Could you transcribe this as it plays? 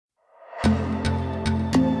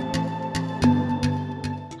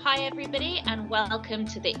everybody, and welcome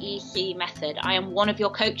to the EC Method. I am one of your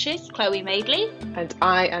coaches, Chloe Madeley. And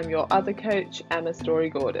I am your other coach, Emma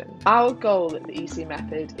Story-Gordon. Our goal at the EC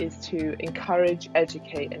Method is to encourage,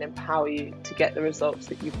 educate and empower you to get the results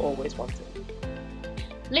that you've always wanted.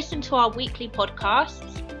 Listen to our weekly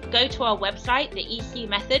podcasts, go to our website,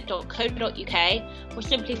 theecmethod.co.uk, or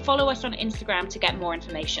simply follow us on Instagram to get more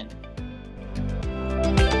information.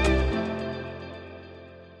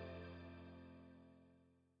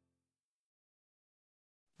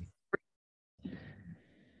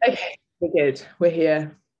 Okay, we're good. We're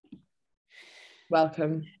here.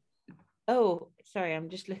 Welcome. Oh, sorry, I'm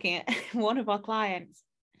just looking at one of our clients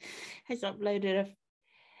has uploaded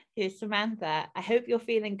Here's Samantha. I hope you're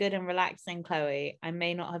feeling good and relaxing, Chloe. I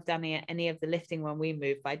may not have done any of the lifting when we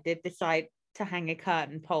moved, but I did decide to hang a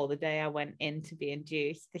curtain pole the day I went in to be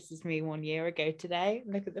induced. This is me 1 year ago today.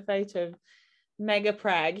 Look at the photo of mega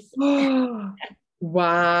prags.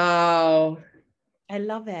 Wow. I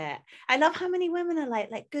love it. I love how many women are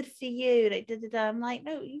like good for you. Like, I'm like,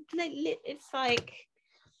 no, it's like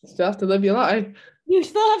You still have to live your life. You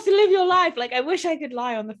still have to live your life. Like, I wish I could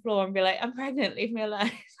lie on the floor and be like, I'm pregnant, leave me alone.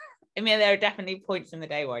 I mean, there are definitely points in the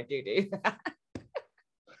day where I do that.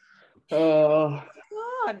 Oh. Come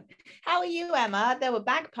on. How are you, Emma? There were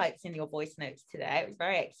bagpipes in your voice notes today. It was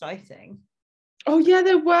very exciting. Oh yeah,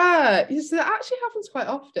 there were. Yes, that actually happens quite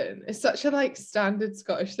often. It's such a standard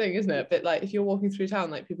Scottish thing, isn't it? But if you're walking through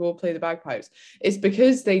town, people will play the bagpipes. It's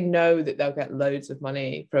because they know that they'll get loads of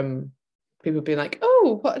money from people being like,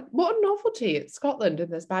 oh, what a novelty, it's Scotland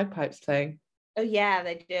and there's bagpipes playing. Oh yeah,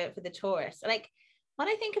 they do it for the tourists. When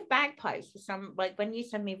I think of bagpipes, for some, when you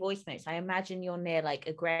send me voice notes, I imagine you're near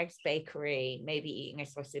a Greg's bakery, maybe eating a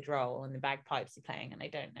sausage roll and the bagpipes are playing, and I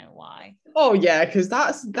don't know why. Oh yeah, because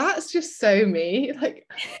that's just so me.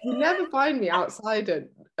 You never find me outside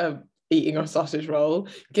of eating a sausage roll,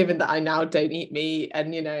 given that I now don't eat meat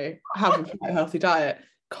and have a quite healthy diet.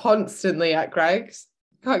 Constantly at Greg's,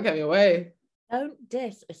 can't get me away. Don't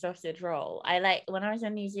diss a sausage roll. When I was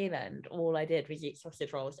in New Zealand, all I did was eat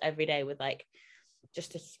sausage rolls every day with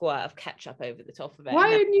just a squirt of ketchup over the top of it.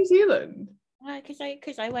 Why in New Zealand?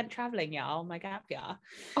 Because I went traveling, y'all, my gap year.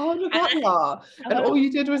 Oh, my gap year. And all you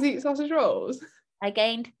did was eat sausage rolls? I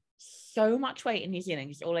gained so much weight in New Zealand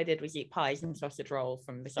because all I did was eat pies and sausage roll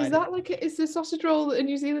from the side. Is the sausage roll a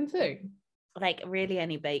New Zealand thing? Really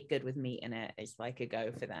any baked good with meat in it is a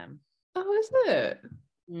go for them. Oh, is it?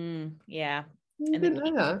 Yeah. I didn't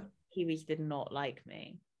know that. Kiwis did not like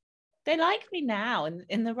me. They like me now, and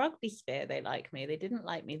in the rugby sphere they like me. They didn't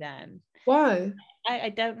like me then. Why? I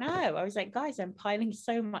don't know. I was like, guys, I'm piling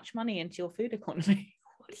so much money into your food economy.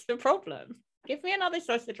 What's the problem? Give me another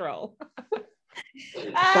sausage roll.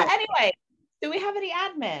 Anyway, do we have any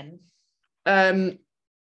admin?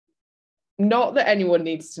 Not that anyone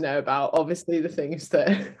needs to know about, obviously the things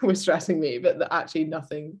that were stressing me, but actually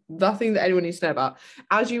nothing that anyone needs to know about.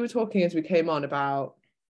 As you were talking as we came on about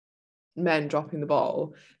men dropping the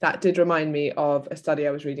ball, that did remind me of a study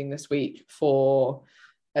I was reading this week for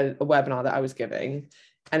a webinar that I was giving,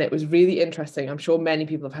 and it was really interesting. I'm sure many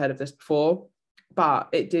people have heard of this before, but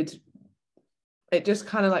it just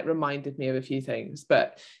kind of reminded me of a few things.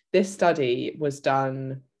 But this study was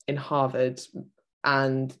done in Harvard,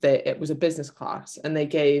 and it was a business class, and they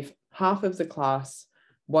gave half of the class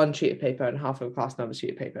one sheet of paper and half of the class another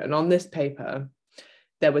sheet of paper, and on this paper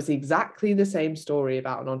there was exactly the same story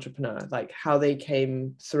about an entrepreneur, how they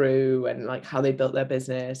came through and how they built their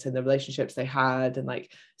business and the relationships they had, and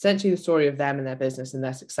essentially the story of them and their business and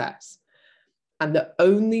their success. And the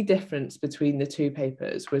only difference between the two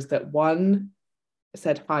papers was that one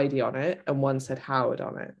said Heidi on it and one said Howard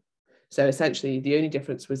on it. So essentially the only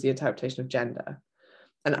difference was the interpretation of gender.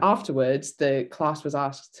 And afterwards, the class was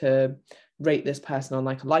asked to rate this person on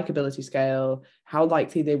a likability scale, how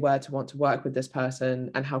likely they were to want to work with this person,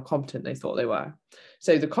 and how competent they thought they were.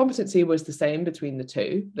 So the competency was the same between the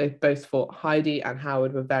two. They both thought Heidi and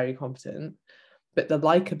Howard were very competent, but the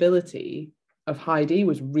likability of Heidi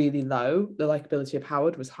was really low. The likability of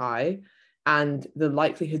Howard was high, and the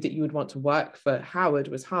likelihood that you would want to work for Howard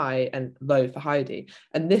was high and low for Heidi.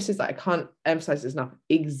 And this is I can't emphasize this enough,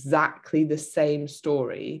 exactly the same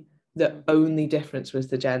story. The only difference was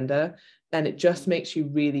the gender. And it just makes you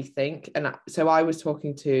really think. And so I was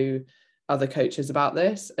talking to other coaches about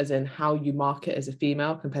this, as in how you market as a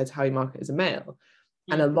female compared to how you market as a male.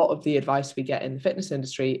 And a lot of the advice we get in the fitness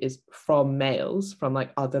industry is from males, from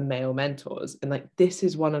other male mentors. And this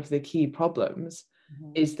is one of the key problems,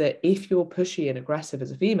 is that if you're pushy and aggressive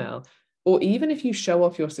as a female, or even if you show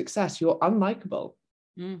off your success, you're unlikable.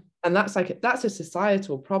 And that's a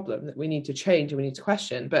societal problem that we need to change and we need to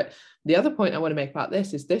question. But the other point I want to make about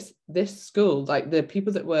this is this school, like the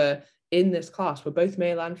people that were in this class were both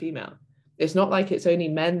male and female. It's not like it's only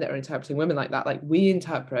men that are interpreting women like that. Like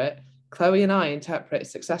Chloe and I interpret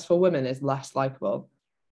successful women as less likable.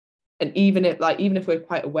 And even if we're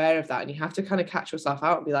quite aware of that, and you have to kind of catch yourself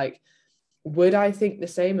out and be like, would I think the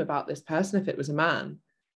same about this person if it was a man?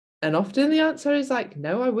 And often the answer is like,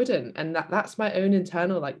 no, I wouldn't. And that's my own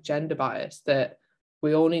internal like gender bias that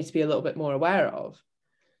we all need to be a little bit more aware of.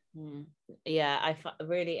 Yeah, I find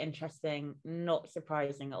really interesting, not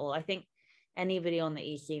surprising at all. I think anybody on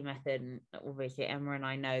the EC method, and obviously Emma and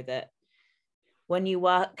I know that when you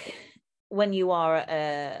are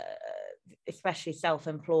especially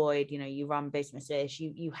self-employed, you know, you run businesses,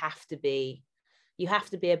 you have to be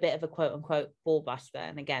a bit of a quote unquote ball buster.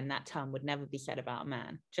 And again, that term would never be said about a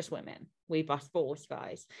man, just women. We bust balls,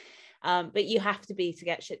 guys. But you have to be to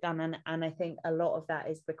get shit done. And I think a lot of that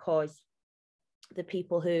is because the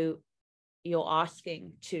people who you're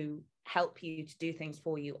asking to help you to do things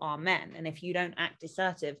for you are men. And if you don't act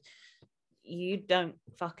assertive, you don't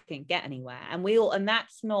fucking get anywhere. And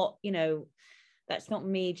that's not, you know, that's not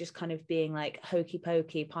me just kind of being like hokey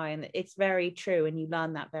pokey pie. And it's very true. And you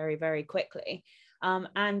learn that very, very quickly.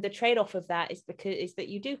 And the trade-off of that is that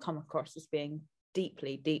you do come across as being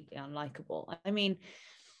deeply, deeply unlikable. I mean,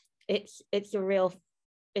 it's a real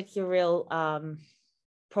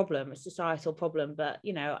problem, a societal problem, but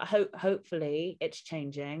you know, hopefully it's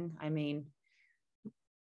changing. I mean,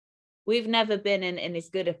 we've never been in as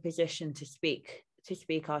good a position to speak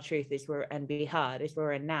our truth and be heard as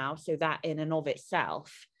we're in now. So that in and of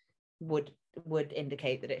itself would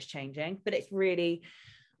indicate that it's changing, but it's really,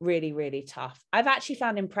 really, really tough. I've actually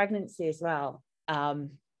found in pregnancy as well.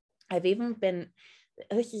 I've even been,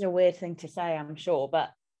 this is a weird thing to say, I'm sure,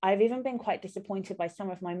 but I've even been quite disappointed by some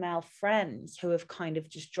of my male friends who have kind of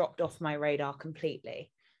just dropped off my radar completely,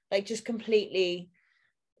 like just completely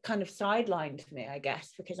kind of sidelined me, I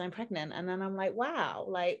guess, because I'm pregnant. And then I'm like, wow,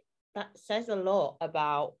 like that says a lot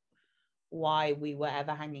about why we were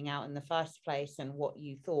ever hanging out in the first place, and what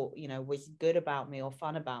you thought, you know, was good about me or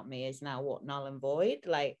fun about me is now what, null and void.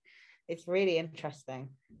 Like, it's really interesting.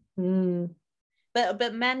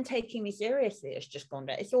 But men taking me seriously, it's just gone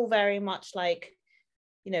down. It's all very much like,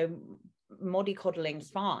 you know, mollycoddling's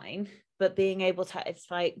fine, but being able to, it's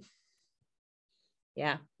like,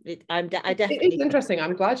 yeah, I definitely. It is interesting.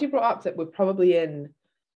 I'm glad you brought up that we're probably in,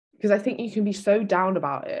 because I think you can be so down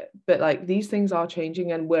about it, but like these things are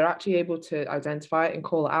changing and we're actually able to identify it and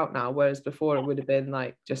call it out now, whereas before it would have been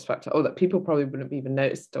like just fact, that people probably wouldn't have even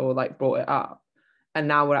noticed or like brought it up. And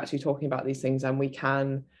now we're actually talking about these things and we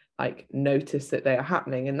can like notice that they are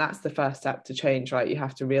happening, and that's the first step to change, right? You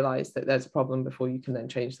have to realize that there's a problem before you can then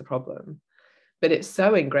change the problem. But it's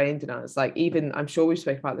so ingrained in us, like, even, I'm sure we've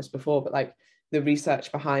spoken about this before, but like the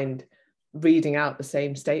research behind reading out the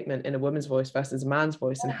same statement in a woman's voice versus a man's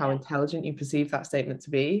voice, and how intelligent you perceive that statement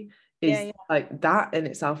to be is like, that in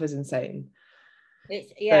itself is insane.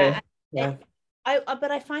 It's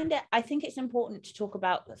but I think it's important to talk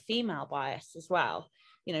about the female bias as well.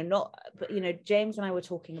 You know, James and I were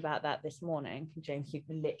talking about that this morning. James, you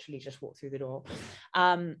literally just walked through the door.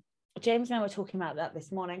 James and I were talking about that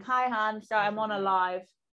this morning. Hi, Han. So I'm on a live.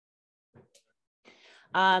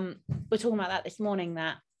 We're talking about that this morning.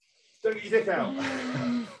 That don't get your dick out.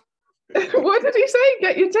 What did he say?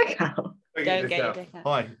 Get your dick out. Don't get your dick out.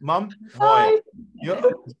 Hi, Mum. Hi.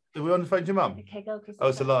 Are we on the phone to your mum? Okay, go. Oh,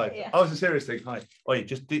 it's alive. Yeah. Oh, it's a serious thing. Hi. Oh,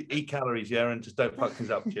 just eat calories, yeah, and just don't fuck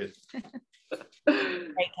things up. Cheers.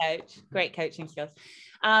 Great coaching skills.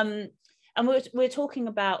 And we're talking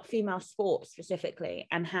about female sports specifically,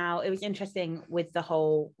 and how it was interesting with the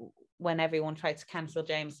whole, when everyone tried to cancel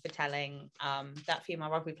James for telling that female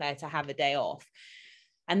rugby player to have a day off,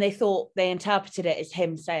 and they interpreted it as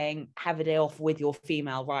him saying have a day off with your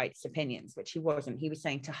female rights opinions, which he wasn't. He was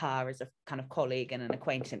saying to her as a kind of colleague and an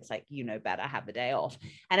acquaintance, like, you know better, have a day off.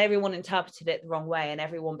 And everyone interpreted it the wrong way, and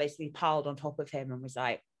everyone basically piled on top of him and was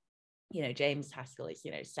like, you know, James Haskell is,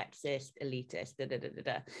 you know, sexist, elitist,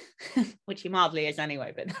 which he mildly is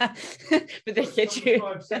anyway, but this situation.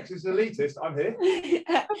 I'm sexist, elitist, I'm here.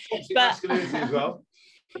 Masculinity as well.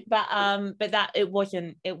 But that it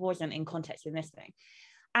wasn't in context in this thing.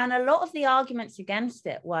 And a lot of the arguments against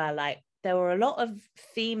it were like, there were a lot of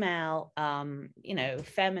female, you know,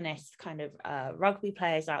 feminist kind of rugby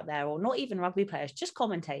players out there, or not even rugby players, just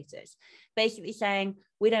commentators, basically saying,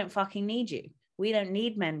 we don't fucking need you. We don't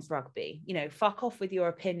need men's rugby. You know, fuck off with your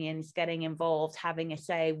opinions, getting involved, having a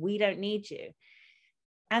say. We don't need you.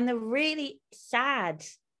 And the really sad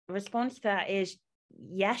response to that is,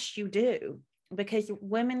 yes, you do. because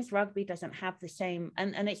women's rugby doesn't have the same,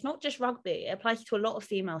 and it's not just rugby, it applies to a lot of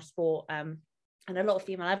female sport, and a lot of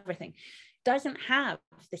female everything, doesn't have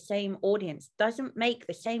the same audience, doesn't make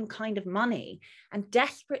the same kind of money, and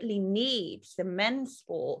desperately needs the men's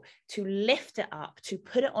sport to lift it up, to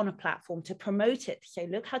put it on a platform, to promote it, to say,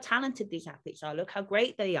 look how talented these athletes are, look how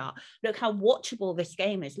great they are, look how watchable this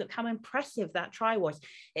game is, look how impressive that try was.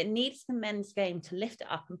 It needs the men's game to lift it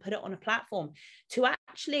up and put it on a platform, to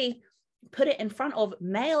actually put it in front of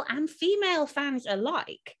male and female fans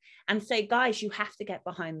alike, and say, guys, you have to get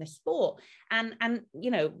behind the sport. And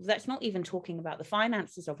you know, that's not even talking about the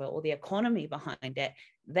finances of it or the economy behind it.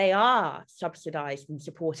 They are subsidized and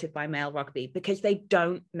supported by male rugby because they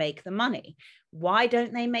don't make the money. Why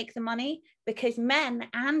don't they make the money? Because men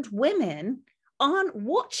and women aren't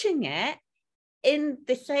watching it in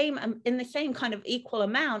the same kind of equal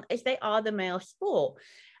amount as they are the male sport.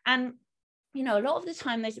 And you know, a lot of the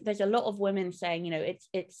time there's a lot of women saying, you know,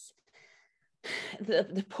 it's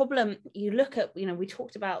the problem. You look at, you know, we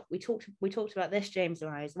talked about this, James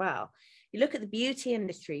and I as well. You look at the beauty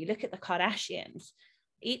industry, you look at the Kardashians,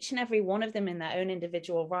 each and every one of them in their own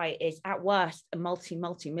individual right is at worst a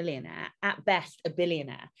multi-millionaire, at best a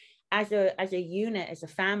billionaire. As a unit, as a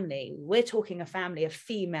family, we're talking a family of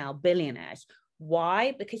female billionaires.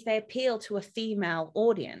 Why? Because they appeal to a female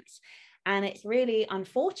audience. And it's really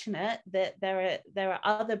unfortunate that there are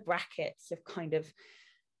other brackets of kind of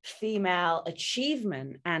female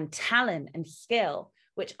achievement and talent and skill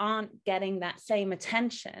which aren't getting that same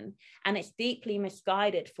attention. And it's deeply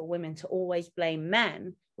misguided for women to always blame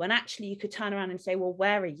men when actually you could turn around and say, well,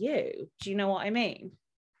 where are you? Do you know what I mean?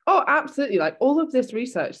 Oh, absolutely. Like all of this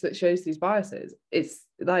research that shows these biases, it's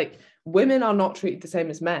like women are not treated the same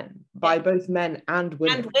as men by both men and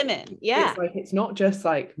women. And women, yeah. It's like, it's not just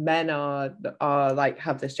like men are like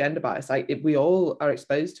have this gender bias. Like we all are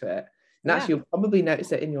exposed to it. And actually, you'll probably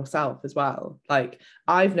notice it in yourself as well. Like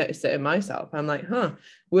I've noticed it in myself. I'm like,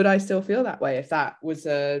 would I still feel that way if that was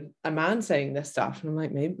a man saying this stuff? And I'm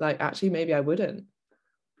like, maybe I wouldn't.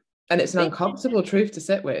 And it's an uncomfortable truth to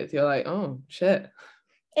sit with. You're like, oh shit.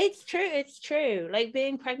 It's true. Like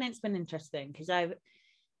being pregnant's been interesting because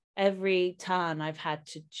every turn I've had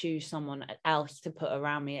to choose someone else to put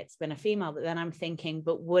around me, it's been a female. But then I'm thinking,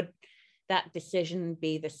 but would that decision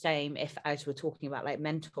be the same if, as we're talking about like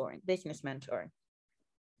mentoring, business mentoring?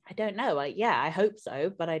 I don't know. I hope so,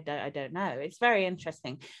 but I don't know. It's very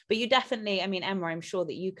interesting. But you definitely, I mean, Emma, I'm sure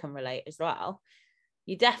that you can relate as well.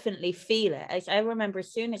 You definitely feel it. I remember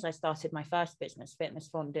as soon as I started my first business, Fitness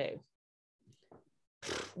Fondue,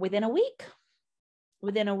 within a week,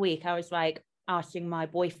 I was like asking my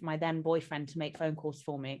then boyfriend to make phone calls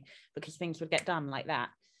for me because things would get done like that.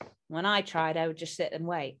 When I tried, I would just sit and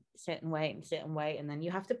wait. And then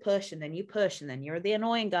you have to push, and then you push, and then you're the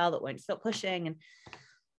annoying girl that won't stop pushing. And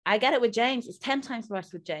I get it with James. It's 10 times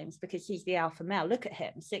worse with James because he's the alpha male. Look at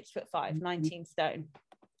him, 6'5", 19 stone,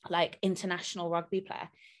 like international rugby player.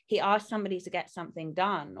 He asks somebody to get something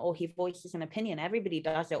done, or he voices an opinion. Everybody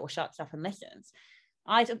does it or shuts up and listens.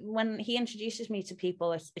 When he introduces me to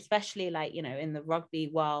people, especially like, you know, in the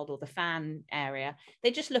rugby world or the fan area,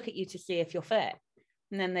 they just look at you to see if you're fit.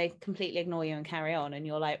 And then they completely ignore you and carry on. And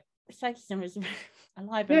you're like, sexism is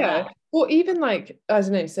alive and well. Or even like, I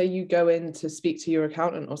don't know, say you go in to speak to your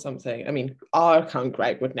accountant or something. I mean, our accountant,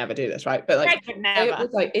 Greg, would never do this, right? But like, say it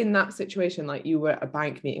was like in that situation, like you were at a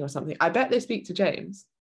bank meeting or something. I bet they speak to James.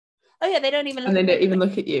 Oh yeah, they don't even look and they don't even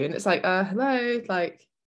look at you. And it's like, hello, like.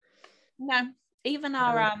 No, even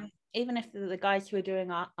even if the guys who are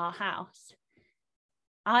doing our house,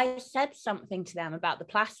 I said something to them about the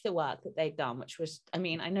plaster work that they'd done, which was, I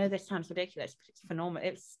mean, I know this sounds ridiculous, but it's phenomenal.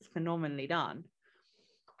 It's phenomenally done.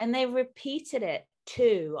 And they repeated it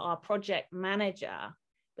to our project manager,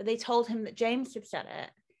 but they told him that James had said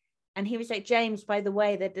it. And he was like, James, by the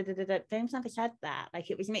way, James never said that.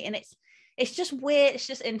 Like, it was me. And it's just weird. It's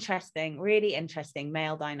just interesting, really interesting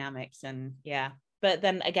male dynamics. And yeah. But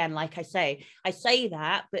then again, like I say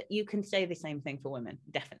that, but you can say the same thing for women.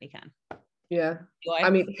 Definitely can. Yeah. I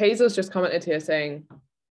mean, Hazel's just commented here saying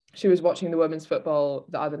she was watching the women's football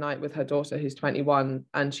the other night with her daughter who's 21,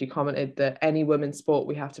 and she commented that any women's sport,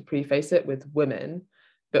 we have to preface it with women,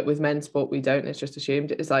 but with men's sport, we don't. It's just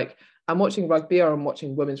assumed. It's like, I'm watching rugby or I'm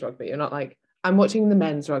watching women's rugby. You're not like, I'm watching the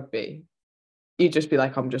men's rugby. You'd just be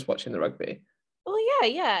like, I'm just watching the rugby. Well,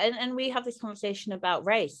 yeah. And we have this conversation about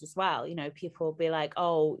race as well. You know, people will be like,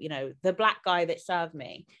 oh, you know, the black guy that served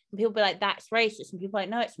me. And people will be like, that's racist. And people are like,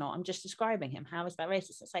 no, it's not. I'm just describing him. How is that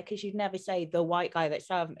racist? It's like, because you'd never say the white guy that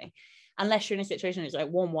served me. Unless you're in a situation, it's like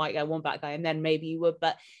one white guy, one black guy, and then maybe you would.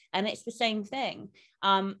 And it's the same thing.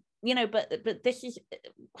 you know, but this is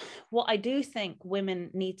what I do think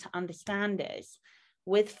women need to understand is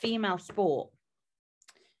with female sport,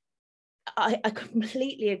 I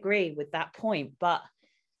completely agree with that point, but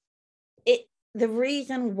the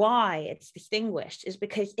reason why it's distinguished is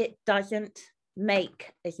because it doesn't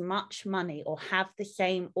make as much money or have the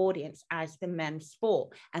same audience as the men's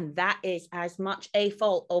sport, and that is as much a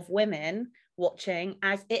fault of women watching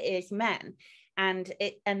as it is men. And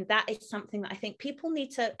that is something that I think people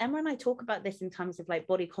need to, Emma and I talk about this in terms of like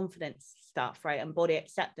body confidence stuff, right, and body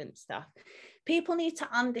acceptance stuff. People need to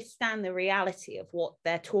understand the reality of what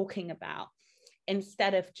they're talking about,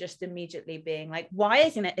 instead of just immediately being like, why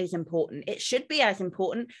isn't it as important? It should be as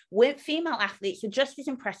important. Female athletes are just as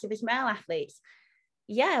impressive as male athletes.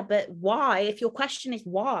 Yeah, but why? If your question is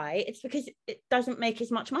why, it's because it doesn't make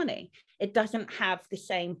as much money. It doesn't have the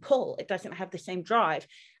same pull. It doesn't have the same drive.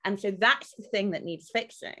 And so that's the thing that needs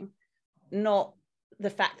fixing, not the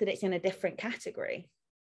fact that it's in a different category.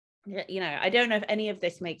 You know, I don't know if any of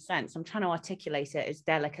this makes sense. I'm trying to articulate it as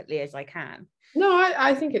delicately as I can. No,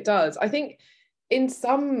 I think it does. I think in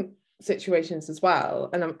some situations as well,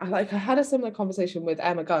 and I had a similar conversation with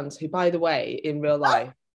Emma Guns, who, by the way, in real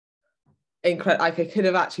life, incredible. Like, I could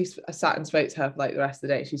have actually sat and spoke to her for like the rest of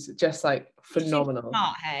the day. She's just like phenomenal. Super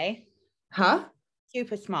smart, hey? Huh?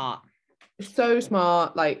 Super smart. So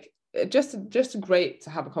smart. Like, just great to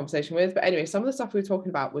have a conversation with. But anyway, some of the stuff we were talking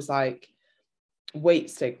about was like weight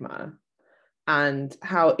stigma and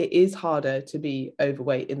how it is harder to be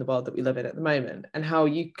overweight in the world that we live in at the moment, and how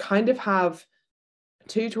you kind of have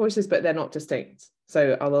two choices, but they're not distinct.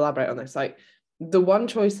 So I'll elaborate on this. Like, the one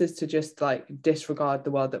choice is to just like disregard the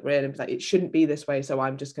world that we're in and be like, it shouldn't be this way, so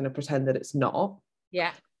I'm just going to pretend that it's not.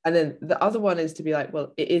 Yeah. And then the other one is to be like,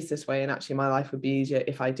 well, it is this way, and actually my life would be easier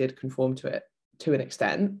if I did conform to it to an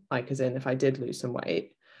extent, like as in if I did lose some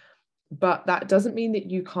weight. But that doesn't mean that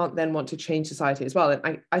you can't then want to change society as well.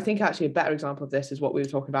 And I think actually a better example of this is what we were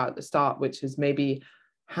talking about at the start, which is maybe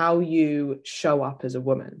how you show up as a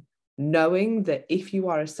woman, knowing that if you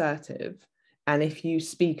are assertive and if you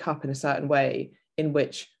speak up in a certain way, in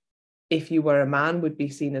which if you were a man would be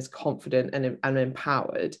seen as confident and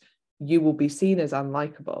empowered, you will be seen as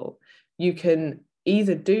unlikable. You can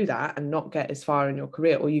either do that and not get as far in your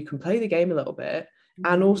career, or you can play the game a little bit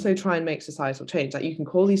and also try and make societal change. Like, you can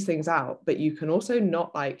call these things out, but you can also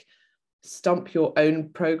not like stump your own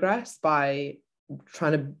progress by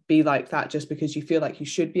trying to be like that just because you feel like you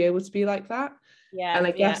should be able to be like that. Yeah. And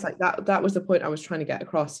I guess like that was the point I was trying to get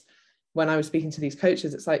across when I was speaking to these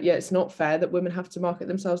coaches. It's like, yeah, it's not fair that women have to market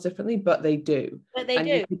themselves differently, but they do. But they do.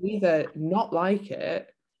 You can either not like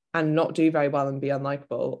it and not do very well and be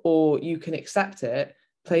unlikable, or you can accept it,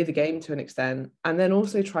 play the game to an extent, and then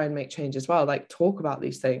also try and make change as well. Like, talk about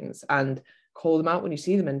these things and call them out when you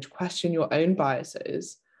see them and question your own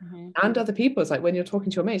biases and other people's. Like, when you're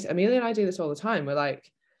talking to your mates, Amelia and I do this all the time. We're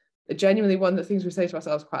like, genuinely, one of the things we say to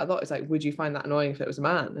ourselves quite a lot is like, would you find that annoying if it was a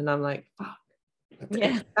man? And I'm like, fuck,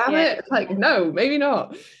 damn it. Like, no, maybe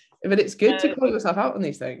not. But it's good to call yourself out on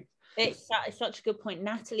these things. It's such a good point.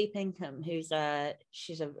 Natalie Pinkham,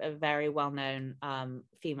 she's a very well-known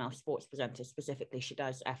female sports presenter. Specifically, she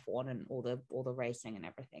does F1 and all the racing and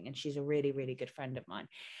everything, and she's a really, really good friend of mine.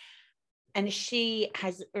 And she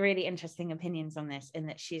has really interesting opinions on this, in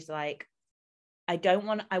that she's like, I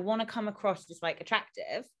want to come across as like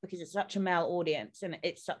attractive because it's such a male audience and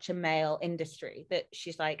it's such a male industry, that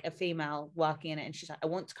she's like a female working in it, and she's like, I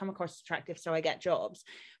want to come across as attractive so I get jobs,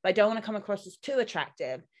 but I don't want to come across as too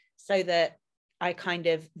attractive so that I kind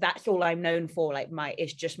of, that's all I'm known for, like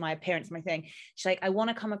it's just my appearance, my thing. She's like, I want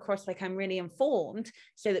to come across like I'm really informed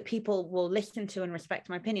so that people will listen to and respect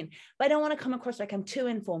my opinion, but I don't want to come across like I'm too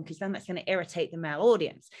informed because then that's going to irritate the male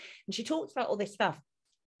audience. And she talks about all this stuff.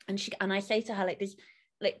 And I say to her, like, this,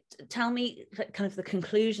 like, tell me kind of the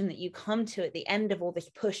conclusion that you come to at the end of all this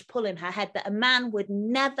push-pull in her head, that a man would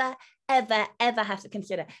never, ever, ever have to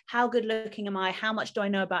consider, how good looking am I? How much do I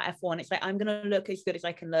know about F1? It's like, I'm going to look as good as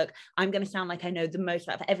I can look. I'm going to sound like I know the most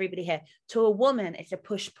out of everybody here. To a woman, it's a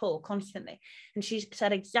push-pull constantly. And she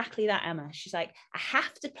said exactly that, Emma. She's like, I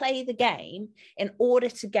have to play the game in order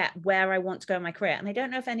to get where I want to go in my career. And I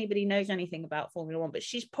don't know if anybody knows anything about Formula One, but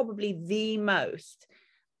she's probably the most,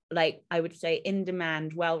 like, I would say, in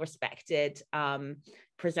demand, well-respected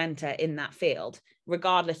presenter in that field,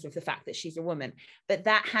 regardless of the fact that she's a woman. But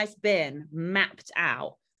that has been mapped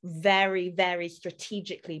out very, very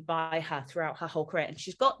strategically by her throughout her whole career. And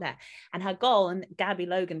she's got there. And her goal, and Gabby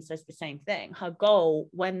Logan says the same thing, her goal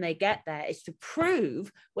when they get there is to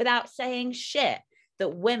prove without saying shit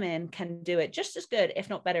that women can do it just as good, if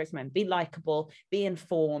not better, as men. Be likable, be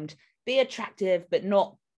informed, be attractive, but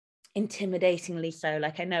not intimidatingly so.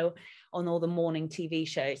 Like I know on all the morning TV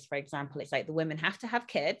shows, for example, it's like the women have to have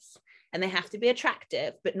kids and they have to be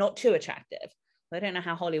attractive, but not too attractive. I don't know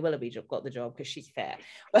how Holly Willoughby got the job because she's fair,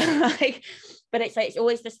 but like, but it's like, it's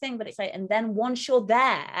always this thing, but it's like, and then once you're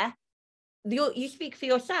there, you speak for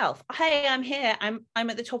yourself. Hey, I'm here. I'm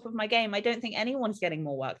at the top of my game. I don't think anyone's getting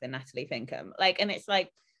more work than Natalie Finkham. Like, and it's like,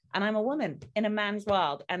 and I'm a woman in a man's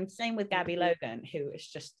world. And same with Gabby Logan, who is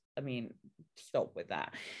just, I mean, stop with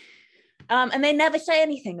that. And they never say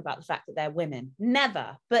anything about the fact that they're women,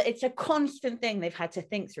 never. But it's a constant thing they've had to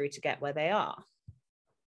think through to get where they are.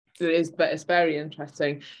 It is, but it's very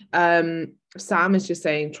interesting. Sam is just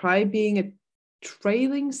saying, try being a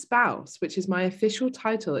trailing spouse, which is my official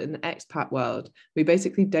title in the expat world. We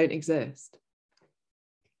basically don't exist.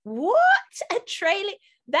 What? A trailing?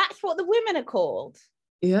 That's what the women are called?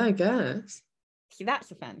 Yeah, I guess. See,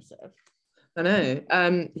 that's offensive. I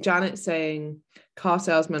know. Janet's saying car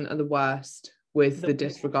salesmen are the worst with the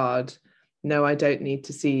disregard. No, I don't need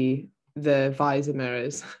to see the visor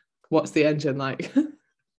mirrors. What's the engine like?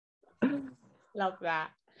 Love that.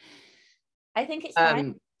 I think it's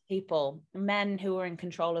fine. People, men who are in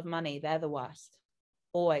control of money, they're the worst.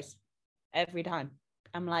 Always, every time.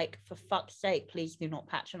 I'm like, for fuck's sake, please do not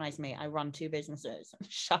patronize me. I run 2 businesses.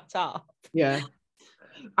 Shut up. Yeah.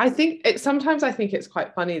 I think sometimes I think it's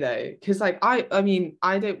quite funny though, because like I mean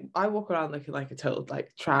I walk around looking like a total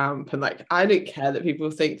like tramp, and like I don't care that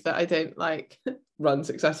people think that I don't like run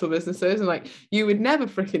successful businesses, and like you would never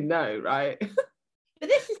freaking know, right? But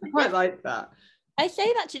this is I quite like that. I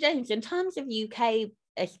say that to James, in terms of UK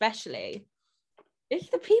especially, it's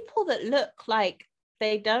the people that look like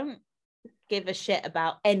they don't give a shit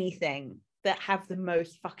about anything that have the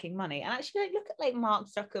most fucking money. And actually, like, look at like Mark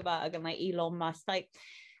Zuckerberg and like Elon Musk, like,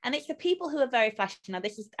 and it's the people who are very flashy. Now,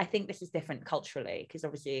 I think this is different culturally, because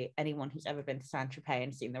obviously anyone who's ever been to Saint-Tropez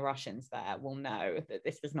and seen the Russians there will know that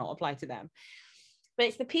this does not apply to them. But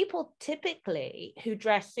it's the people typically who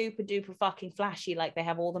dress super duper fucking flashy, like they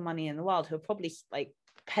have all the money in the world, who are probably like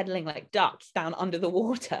peddling like ducks down under the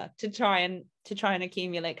water to try and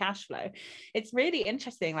accumulate cash flow. It's really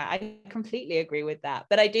interesting. Like I completely agree with that,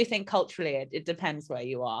 but I do think culturally it depends where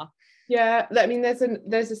you are. Yeah, I mean there's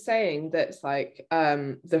a saying that's like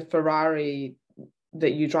the Ferrari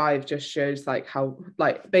that you drive just shows like how,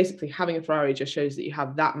 like, basically having a Ferrari just shows that you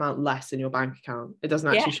have that amount less in your bank account. It doesn't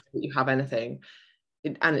actually show that you have anything.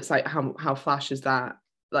 And it's like how flash is that?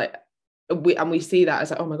 Like we see that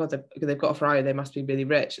as like, oh my god, they've got a Ferrari, they must be really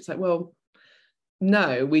rich. It's like, well,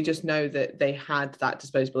 no, we just know that they had that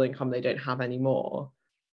disposable income they don't have anymore.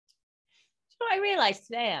 So I realized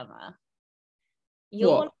today, Emma,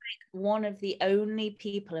 you're like one of the only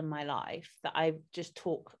people in my life that I just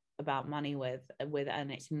talk about money with,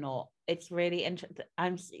 and it's really interesting.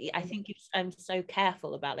 I'm so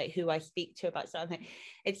careful about like who I speak to about something.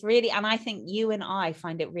 It's really, and I think you and I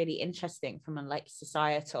find it really interesting from a like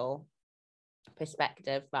societal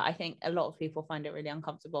perspective, but I think a lot of people find it really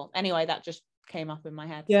uncomfortable. Anyway, that just came up in my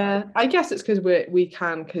head. Yeah, I guess it's because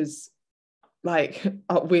because like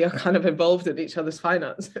we are kind of involved in each other's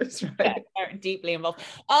finances, right? Yeah, very deeply involved.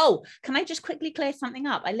 Oh, can I just quickly clear something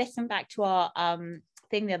up? I listened back to our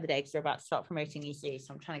thing the other day because we're about to start promoting EC,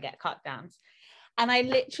 so I'm trying to get cut downs, and I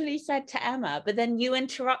literally said to Emma, but then you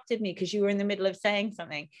interrupted me because you were in the middle of saying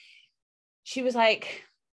something. She was like,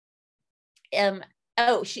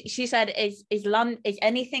 she said, is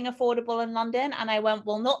anything affordable in London? And I went,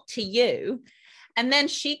 well, not to you. And then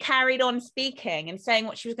she carried on speaking and saying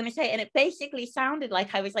what she was going to say. And it basically sounded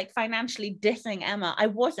like I was like financially dissing Emma. I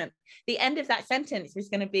wasn't. The end of that sentence was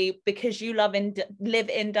going to be, because you live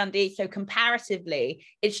in Dundee, so comparatively,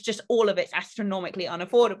 it's just all of it's astronomically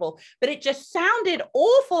unaffordable. But it just sounded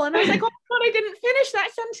awful. And I was like, oh my God, I didn't finish that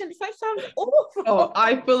sentence. That sounds awful. Oh,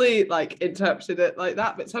 I fully like interpreted it like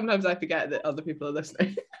that. But sometimes I forget that other people are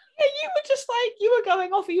listening. You were just like, you were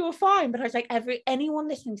going off and you were fine, but I was like, anyone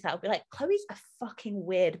listening to that would be like, Chloe's a fucking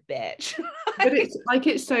weird bitch. But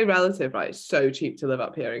it's so relative, right? It's so cheap to live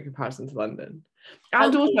up here in comparison to London.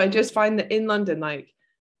 And also I just find that in London, like,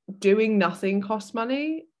 doing nothing costs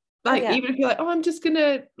money. Like, even if you're like, oh, I'm just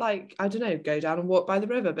gonna, like, I don't know, go down and walk by the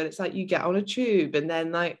river, but it's like you get on a tube and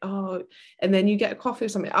then like, and then you get a coffee or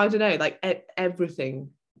something. I don't know, like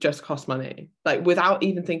everything just costs money. Like, without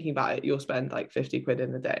even thinking about it, you'll spend like 50 quid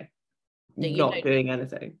in a day not doing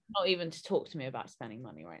anything. Not even to talk to me about spending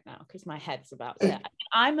money right now, because my head's about to.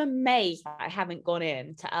 I'm amazed that I haven't gone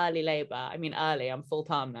in to early labor. I mean, early, I'm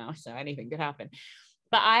full-time now, so anything could happen.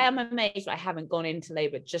 But I am amazed that I haven't gone into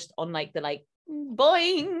labor just on like the like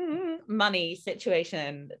boing money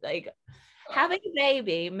situation. Like having a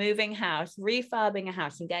baby, moving house, refurbing a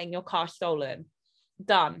house and getting your car stolen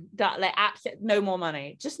done, like absolutely no more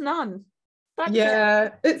money, just none. That's yeah,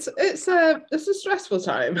 it's a stressful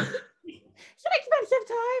time. It's an expensive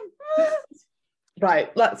time.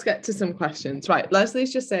 Right, let's get to some questions. Right,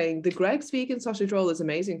 Leslie's just saying the Greg's vegan sausage roll is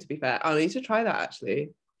amazing, to be fair. I'll need to try that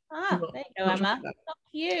actually. There you go, Emma. Fuck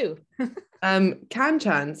you. Can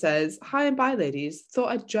Chan says, hi and bye ladies. Thought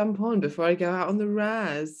I'd jump on before I go out on the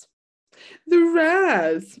Raz. The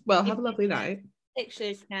Raz. Well, have a lovely night.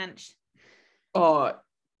 Pictures, Canch. Oh,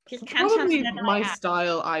 probably my out.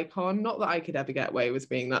 style icon. Not that I could ever get away with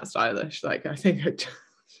being that stylish. Like, I think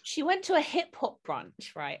she went to a hip hop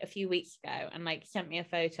brunch, right, a few weeks ago, and like sent me a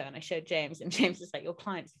photo, and I showed James, and James was like, your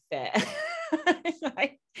client's fit.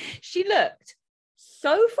 Like, she looked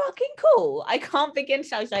so fucking cool. I can't begin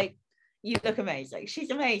to. I was like, you look amazing. She's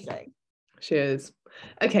amazing. She is.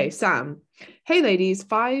 Okay, Sam. Hey ladies,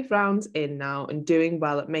 5 rounds in now and doing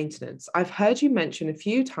well at maintenance. I've heard you mention a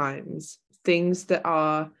few times things that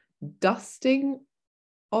are dusting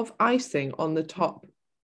of icing on the top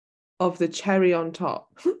of the cherry on top.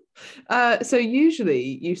 So usually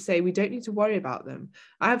you say we don't need to worry about them.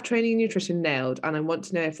 I have training and nutrition nailed, and I want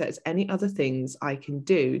to know if there's any other things I can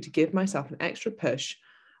do to give myself an extra push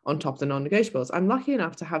on top of the non-negotiables. I'm lucky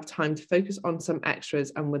enough to have time to focus on some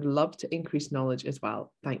extras and would love to increase knowledge as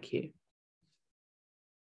well. Thank you.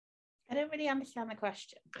 I don't really understand the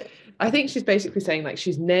question. I think she's basically saying like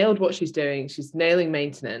she's nailed what she's doing. She's nailing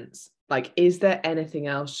maintenance. Like, is there anything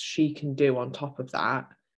else she can do on top of that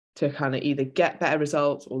to kind of either get better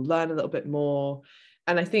results or learn a little bit more?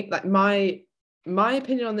 And I think like my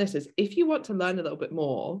opinion on this is, if you want to learn a little bit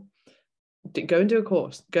more, go and do a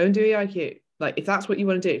course, go and do EIQ. Like, if that's what you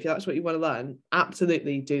want to do, if that's what you want to learn,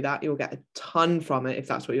 absolutely do that. You'll get a ton from it if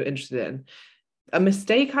that's what you're interested in. A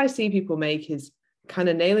mistake I see people make is kind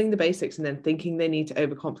of nailing the basics and then thinking they need to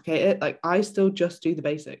overcomplicate it. Like, I still just do the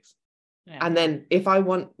basics. Yeah. And then if I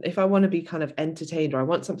want to be kind of entertained, or I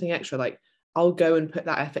want something extra, like, I'll go and put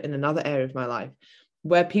that effort in another area of my life.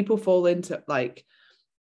 Where people fall into like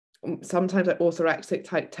sometimes like orthorexic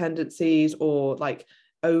type tendencies, or like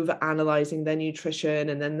over analyzing their nutrition,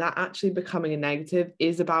 and then that actually becoming a negative,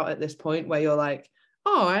 is about at this point where you're like,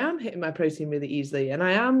 oh, I am hitting my protein really easily, and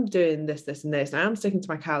I am doing this and this, and I am sticking to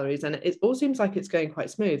my calories, and it all seems like it's going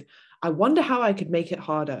quite smooth. I wonder how I could make it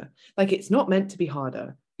harder. Like, it's not meant to be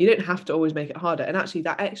harder. You don't have to always make it harder. And actually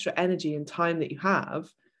that extra energy and time that you have,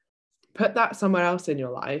 put that somewhere else in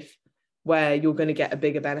your life where you're going to get a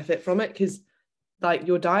bigger benefit from it. Because like,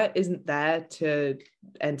 your diet isn't there to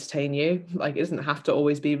entertain you. Like, it doesn't have to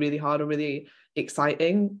always be really hard or really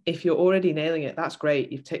exciting. If you're already nailing it, that's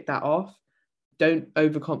great. You've ticked that off. Don't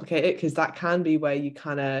overcomplicate it, because that can be where you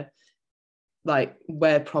kind of like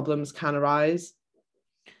where problems can arise.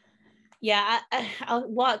 Yeah, I'll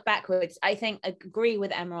work backwards. I agree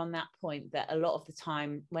with Emma on that point, that a lot of the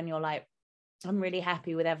time when you're like, I'm really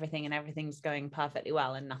happy with everything and everything's going perfectly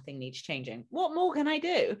well and nothing needs changing, what more can I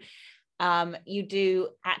do? You do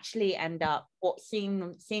actually end up, what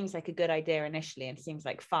seems like a good idea initially and seems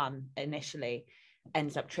like fun initially,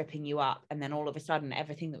 ends up tripping you up. And then all of a sudden,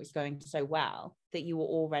 everything that was going so well that you were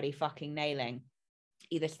already fucking nailing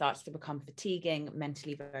either starts to become fatiguing,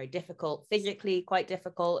 mentally very difficult, physically quite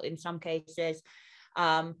difficult in some cases.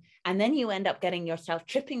 And then you end up tripping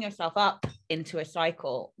yourself up into a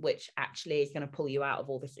cycle, which actually is going to pull you out of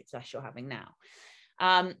all the success you're having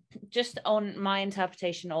now. Just on my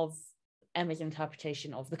interpretation of Emma's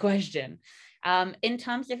interpretation of the question, in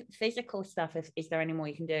terms of physical stuff, is there any more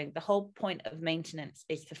you can do? The whole point of maintenance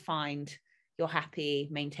is to find your happy,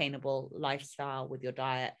 maintainable lifestyle with your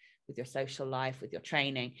diet, with your social life, with your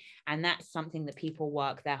training. And that's something that people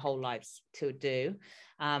work their whole lives to do.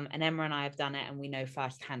 And Emma and I have done it, and we know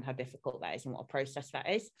firsthand how difficult that is and what a process that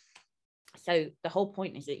is. So the whole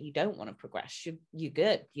point is that you don't want to progress. You're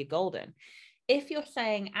good, you're golden. If you're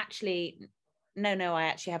saying, actually, no, I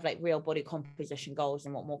actually have like real body composition goals,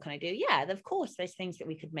 and what more can I do? Yeah, of course, there's things that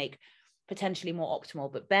we could make potentially more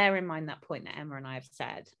optimal, but bear in mind that point that Emma and I have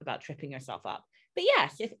said about tripping yourself up. But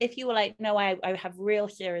yes, if you were like, no, I have real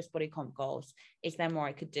serious body comp goals, is there more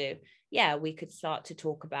I could do? Yeah, we could start to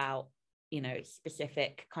talk about,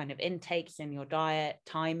 specific kind of intakes in your diet,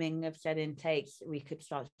 timing of said intakes. We could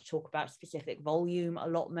start to talk about specific volume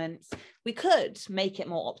allotments. We could make it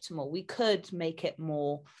more optimal. We could make it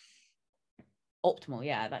more optimal.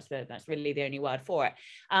 Yeah, that's really the only word for it.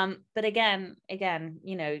 But again,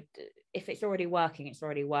 if it's already working, it's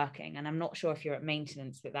already working. And I'm not sure if you're at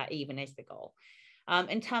maintenance that even is the goal.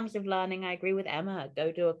 In terms of learning, I agree with Emma.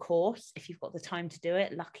 Go do a course if you've got the time to do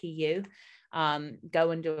it. Lucky you.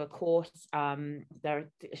 Go and do a course. There are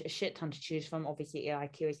a shit ton to choose from. Obviously,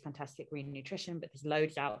 EIQ is fantastic, green nutrition, but there's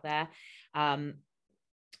loads out there.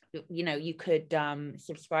 you know, you could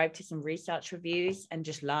subscribe to some research reviews and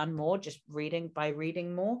just learn more, just reading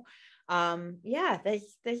more. Yeah,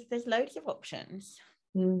 there's loads of options.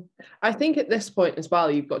 I think at this point as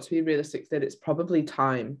well, you've got to be realistic that it's probably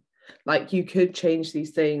time. Like, you could change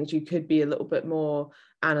these things. You could be a little bit more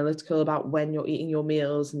analytical about when you're eating your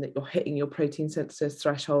meals and that you're hitting your protein synthesis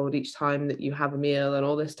threshold each time that you have a meal and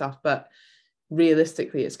all this stuff. But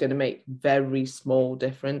realistically, it's going to make very small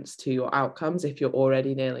difference to your outcomes if you're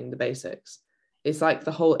already nailing the basics. It's like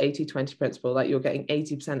the whole 80-20 principle, like you're getting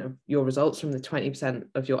 80% of your results from the 20%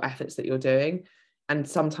 of your efforts that you're doing. And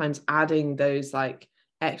sometimes adding those like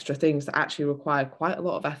extra things that actually require quite a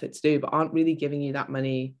lot of effort to do, but aren't really giving you that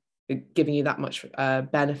much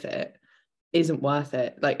benefit, isn't worth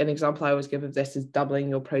it. Like, an example I always give of this is doubling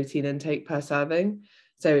your protein intake per serving.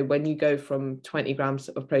 So when you go from 20 grams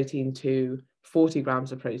of protein to 40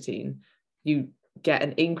 grams of protein, you get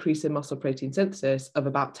an increase in muscle protein synthesis of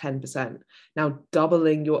about 10%. Now,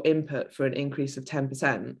 doubling your input for an increase of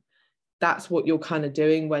 10%, that's what you're kind of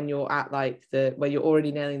doing when you're at like where you're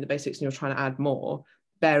already nailing the basics and you're trying to add more.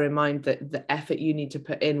 Bear in mind that the effort you need to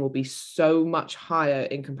put in will be so much higher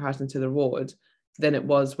in comparison to the reward than it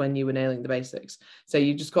was when you were nailing the basics. So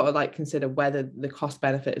you just got to like consider whether the cost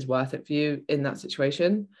benefit is worth it for you in that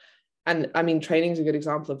situation. And I mean, training is a good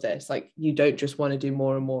example of this. Like, you don't just want to do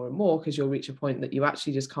more and more and more, because you'll reach a point that you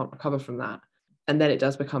actually just can't recover from that. And then it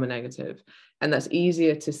does become a negative. And that's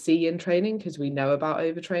easier to see in training because we know about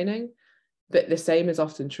overtraining. But the same is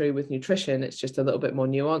often true with nutrition. It's just a little bit more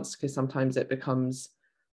nuanced, because sometimes it becomes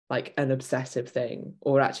like an obsessive thing,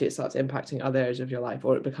 or actually it starts impacting other areas of your life,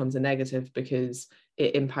 or it becomes a negative because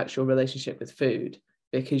it impacts your relationship with food,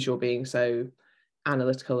 because you're being so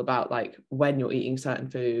analytical about like when you're eating certain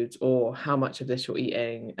foods or how much of this you're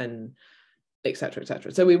eating, and etc.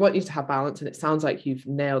 etc. So we want you to have balance, and it sounds like you've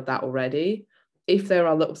nailed that already. If there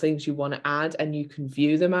are little things you want to add and you can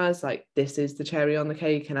view them as like, this is the cherry on the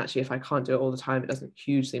cake, and actually if I can't do it all the time, it doesn't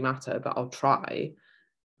hugely matter, but I'll try,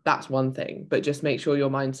 that's one thing. But just make sure your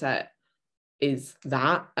mindset is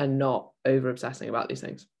that, and not over obsessing about these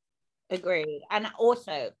things. Agree. And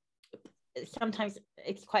also, sometimes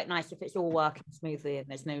it's quite nice if it's all working smoothly and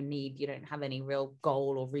there's no need, you don't have any real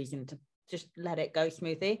goal or reason to just let it go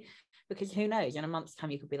smoothly, because who knows, in a month's time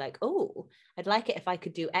you could be like, oh, I'd like it if I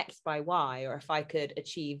could do X by Y, or if I could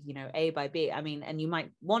achieve, you know, A by B. I mean, and you might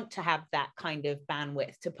want to have that kind of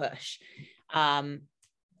bandwidth to push.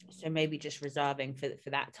 So maybe just reserving for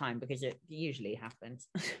that time, because it usually happens.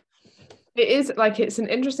 It is like, it's an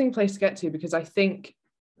interesting place to get to, because I think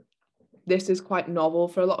this is quite novel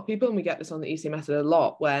for a lot of people, and we get this on the EC method a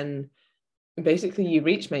lot, when basically you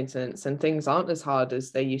reach maintenance and things aren't as hard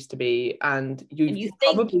as they used to be, and you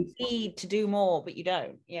think probably you need to do more, but you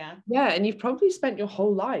don't. And you've probably spent your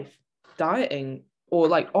whole life dieting, or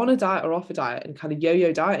like on a diet or off a diet, and kind of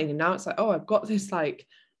yo-yo dieting, and now it's like, oh, I've got this like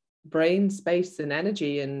brain space and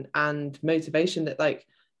energy and motivation that like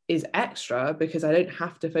is extra, because I don't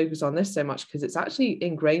have to focus on this so much, because it's actually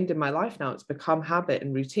ingrained in my life now. It's become habit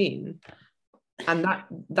and routine, and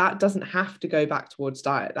that doesn't have to go back towards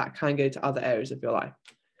diet. That can go to other areas of your life.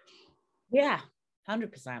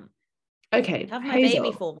 100%. Okay, have my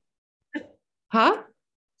baby for me.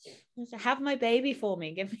 Have my baby for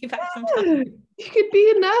me, give me back some time. You could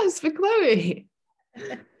be a nurse for Chloe.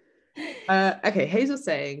 Okay, Hazel's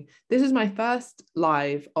saying, this is my first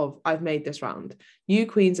live of I've made this round. You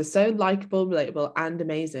queens are so likable, relatable, and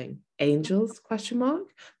amazing. Angels ? And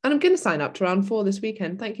I'm going to sign up to round 4 this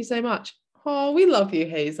weekend. Thank you so much. Oh, we love you,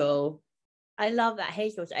 Hazel. I love that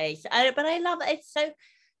Hazel's ace. But I love it. So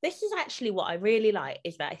this is actually what I really like,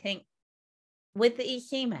 is that I think with the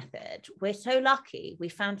EC method, we're so lucky. We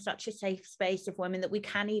found such a safe space of women that we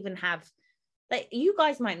can even have, like, you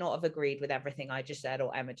guys might not have agreed with everything I just said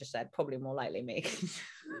or Emma just said, probably more likely me.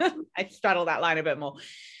 I straddle that line a bit more.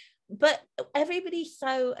 But everybody's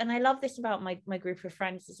so, and I love this about my group of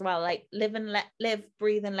friends as well, like live and let live,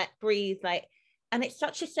 breathe and let breathe, like, and it's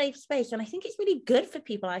such a safe space. And I think it's really good for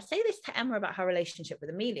people. I say this to Emma about her relationship with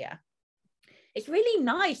Amelia. It's really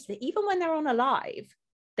nice that even when they're on a live,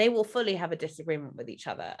 they will fully have a disagreement with each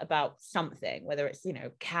other about something, whether it's, you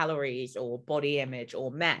know, calories or body image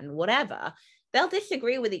or men, whatever. They'll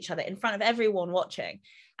disagree with each other in front of everyone watching.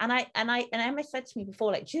 And Emma said to me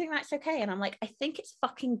before, like, do you think that's okay? And I'm like, I think it's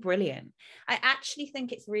fucking brilliant. I actually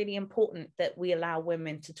think it's really important that we allow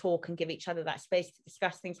women to talk and give each other that space to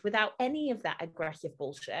discuss things without any of that aggressive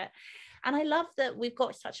bullshit. And I love that we've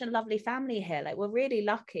got such a lovely family here. Like, we're really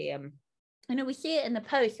lucky. I know we see it in the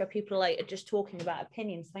post where people are just talking about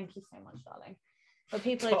opinions. Thank you so much, darling. where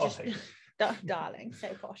people are just darling, so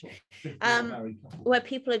posh. Where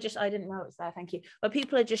people are just, I didn't know it's there, thank you. Where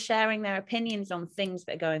people are just sharing their opinions on things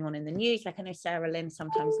that are going on in the news. Like I know Sarah Lynn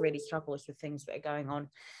sometimes really struggles with things that are going on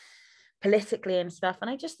politically and stuff. And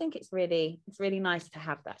I just think it's really nice to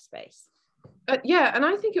have that space. Yeah, and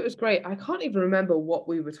I think it was great. I can't even remember what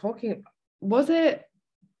we were talking about. Was it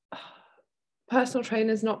personal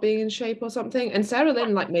trainers not being in shape or something? And Sarah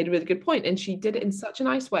Lynn like made a really good point, and she did it in such a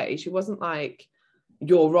nice way. She wasn't like,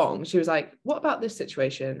 you're wrong. She was like, what about this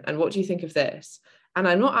situation? And what do you think of this? And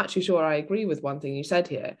I'm not actually sure I agree with one thing you said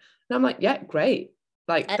here. And I'm like, yeah, great.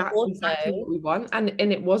 Like and that's also, exactly what we want. And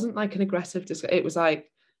it wasn't like an aggressive discussion. It was like,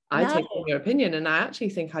 I take your opinion and I actually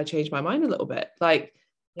think I changed my mind a little bit. Like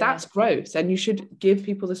that's gross. And you should give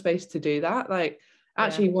people the space to do that. Like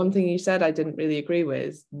actually one thing you said I didn't really agree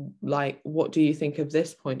with, like, what do you think of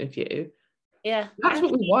this point of view? Yeah. That's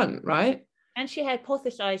what we want, right? And she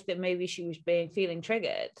hypothesized that maybe she was feeling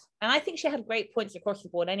triggered. And I think she had great points across the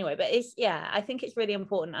board anyway. But I think it's really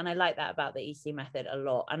important. And I like that about the EC method a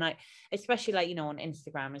lot. And I, especially like, you know, on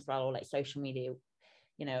Instagram as well, or like social media,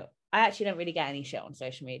 you know, I actually don't really get any shit on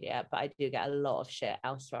social media, but I do get a lot of shit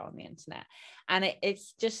elsewhere on the internet. And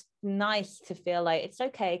it's just nice to feel like it's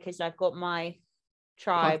okay because I've got my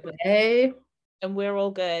tribe. And we're all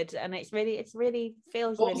good, and it's really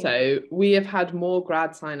feels also really... we have had more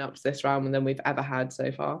grad sign-ups this round than we've ever had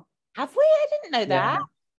so far. Have we? I didn't know that.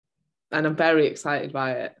 And I'm very excited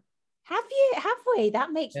by it. Have we?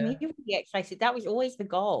 That makes me really excited. That was always the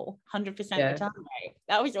goal, 100% the time, right?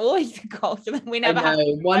 That was always the goal. So then we never have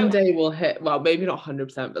to... One day we'll hit, well, maybe not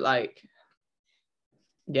 100%, but like,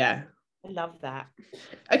 yeah. I love that.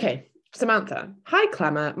 Okay, Samantha. Hi,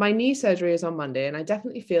 Clemmer. My knee surgery is on Monday, and I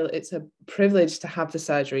definitely feel it's a privilege to have the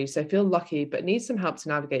surgery, so I feel lucky, but need some help to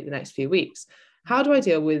navigate the next few weeks. How do I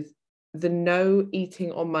deal with the no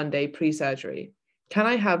eating on Monday pre-surgery? Can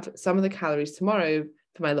I have some of the calories tomorrow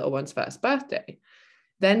for my little one's first birthday?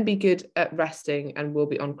 Then be good at resting and will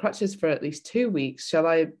be on crutches for at least 2 weeks. Shall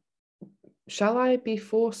I be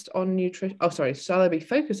focused on nutrition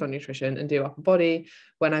and do upper body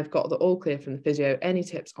when I've got the all clear from the physio? Any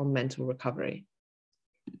tips on mental recovery?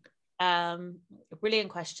 Brilliant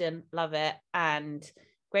question. Love it. And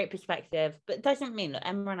great perspective. But it doesn't mean,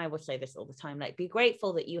 Emma and I will say this all the time, like be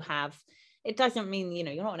grateful that you have... It doesn't mean, you know,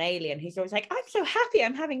 you're not an alien who's always like, I'm so happy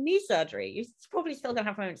I'm having knee surgery. You're probably still gonna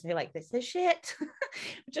have moments where you're like, this is shit. I'm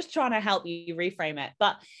just trying to help you reframe it.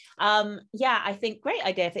 But I think great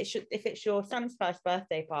idea. If it's your son's first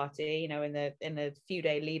birthday party, you know, in the few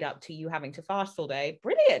day lead up to you having to fast all day,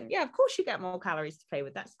 brilliant. Yeah, of course you get more calories to play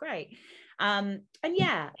with. That's great. And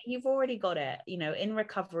yeah, you've already got it, you know, in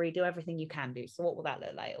recovery, do everything you can do. So what will that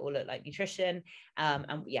look like? It will look like nutrition,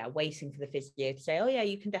 and waiting for the physio to say, oh yeah,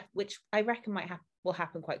 you can which I reckon will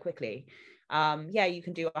happen quite quickly. You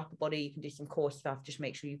can do upper body, you can do some core stuff, just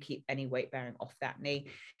make sure you keep any weight bearing off that knee.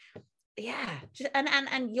 Yeah,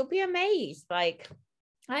 and you'll be amazed. Like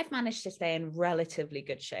I've managed to stay in relatively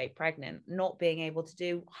good shape pregnant, not being able to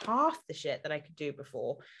do half the shit that I could do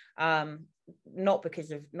before. Not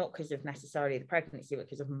because of necessarily the pregnancy, but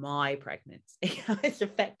because of my pregnancy. It's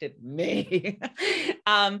affected me.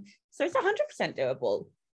 So it's 100% doable.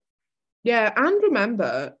 Yeah, and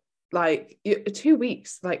remember, like 2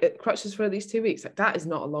 weeks, like crutches for at least 2 weeks, like that is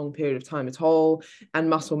not a long period of time at all. And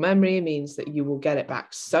muscle memory means that you will get it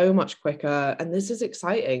back so much quicker. And this is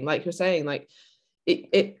exciting, like you're saying, like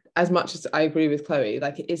it as much as I agree with Chloe,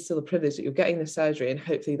 like it is still a privilege that you're getting the surgery, and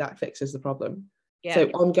hopefully that fixes the problem.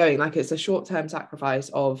 So ongoing, like it's a short-term sacrifice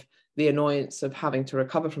of the annoyance of having to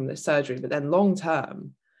recover from this surgery, but then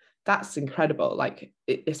long-term, that's incredible. Like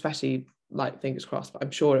especially, like, fingers crossed, but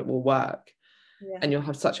I'm sure it will work. And you'll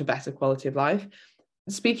have such a better quality of life.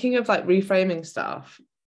 Speaking of like reframing stuff,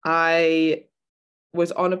 I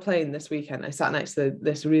was on a plane this weekend. I sat next to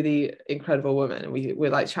this really incredible woman, and we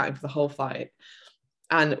were like chatting for the whole flight.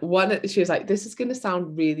 And she was like, this is going to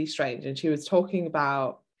sound really strange. And she was talking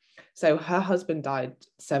about, so her husband died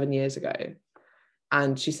 7 years ago.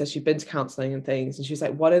 And she said she'd been to counselling and things. And she's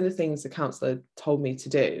like, one of the things the counsellor told me to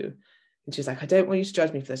do, and she's like, I don't want you to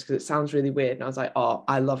judge me for this because it sounds really weird. And I was like, oh,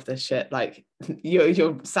 I love this shit. Like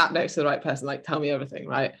you're sat next to the right person. Like, tell me everything,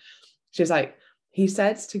 right? She's like, he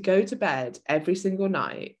says to go to bed every single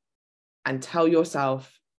night and tell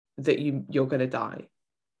yourself that you're going to die.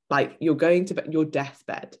 Like you're going to your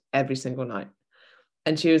deathbed every single night.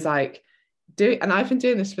 And she was like, and I've been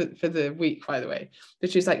doing this for the week, by the way,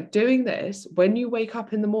 but she's like, doing this when you wake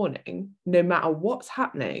up in the morning, no matter what's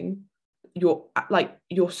happening,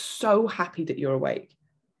 you're so happy that you're awake.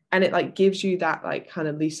 And it like gives you that like kind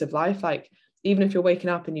of lease of life. Like even if you're waking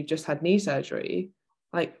up and you've just had knee surgery,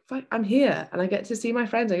 like I'm here and I get to see my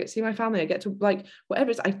friends, I get to see my family, I get to like whatever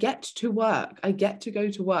it is, I get to work, I get to go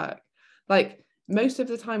to work. Like most of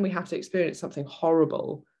the time we have to experience something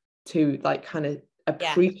horrible to like kind of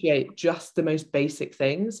appreciate just the most basic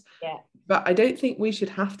things. But I don't think we should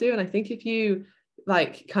have to. And I think if you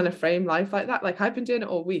like kind of frame life like that, like I've been doing it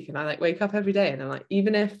all week and I like wake up every day and I'm like,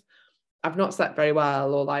 even if I've not slept very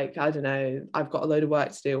well, or like, I don't know, I've got a load of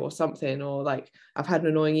work to do or something, or like I've had an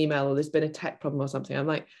annoying email or there's been a tech problem or something, I'm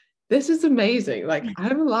like, this is amazing. Like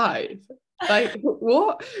I'm alive. Like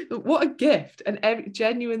what a gift. And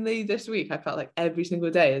genuinely this week I felt like every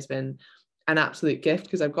single day has been an absolute gift,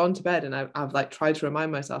 because I've gone to bed and I've like tried to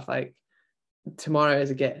remind myself like tomorrow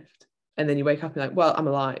is a gift, and then you wake up and like, well, I'm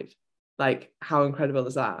alive. Like how incredible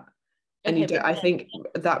is that? And you do, I think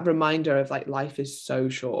that reminder of like life is so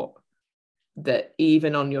short that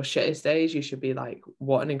even on your shittest days you should be like,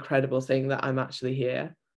 what an incredible thing that I'm actually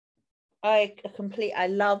here. I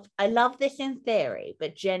love this in theory,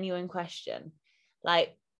 but genuine question.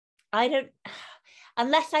 Like I don't,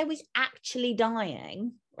 unless I was actually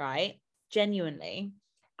dying, right? Genuinely,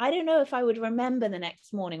 I don't know if I would remember the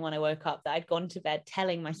next morning when I woke up that I'd gone to bed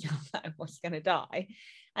telling myself that I was going to die.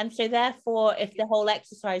 And so therefore, if the whole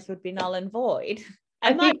exercise would be null and void,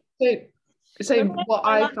 I think so what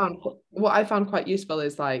I found quite useful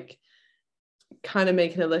is like kind of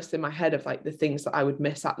making a list in my head of like the things that I would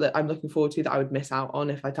miss out, that I'm looking forward to, that I would miss out on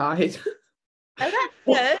if I died. Oh, that's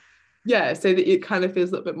good. Yeah, so that it kind of feels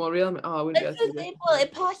a little bit more real. I'm like, oh, I wouldn't be able to do this. Well,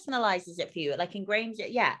 it personalizes it for you, it like ingrains it.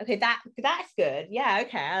 Yeah, okay, that's good. Yeah,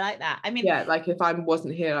 okay, I like that. I mean, yeah, like if I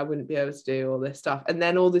wasn't here, I wouldn't be able to do all this stuff, and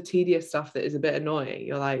then all the tedious stuff that is a bit annoying,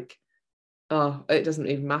 you're like, oh, it doesn't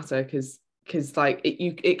even matter, because like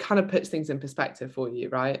it kind of puts things in perspective for you,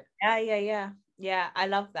 right? Yeah, I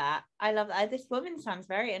love that. This woman sounds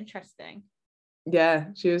very interesting. Yeah,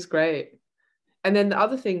 she was great. And then the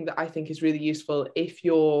other thing that I think is really useful, if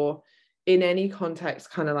you're in any context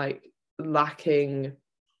kind of like lacking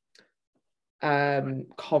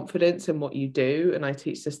confidence in what you do, and I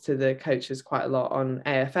teach this to the coaches quite a lot on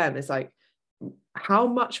AFM, is like, how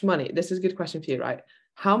much money, this is a good question for you, right?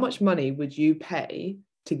 How much money would you pay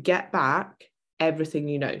to get back everything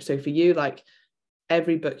you know? So for you, like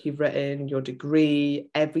every book you've written, your degree,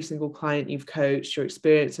 every single client you've coached, your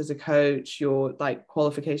experience as a coach, your like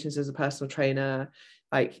qualifications as a personal trainer,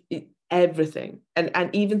 like everything, and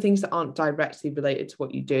even things that aren't directly related to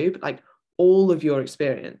what you do, but like all of your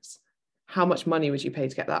experience, how much money would you pay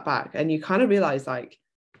to get that back? And you kind of realize like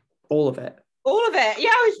all of it. Yeah,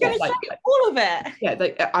 I was gonna say all of it. Yeah,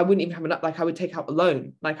 like I wouldn't even have enough, like I would take out a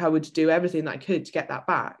loan, like I would do everything that I could to get that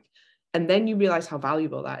back. And then you realize how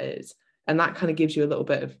valuable that is. And that kind of gives you a little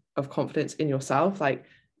bit of confidence in yourself. Like,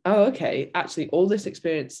 oh, okay, actually all this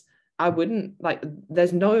experience, I wouldn't like,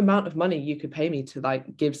 there's no amount of money you could pay me to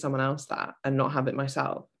like give someone else that and not have it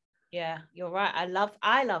myself. Yeah, you're right. I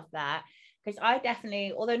love that, because I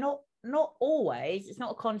definitely, although not always, it's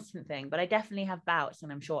not a constant thing, but I definitely have bouts,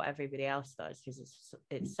 and I'm sure everybody else does, because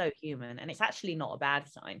it's so human, and it's actually not a bad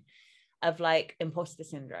sign, of like imposter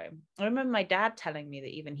syndrome. I remember my dad telling me that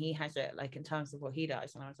even he has it, like in terms of what he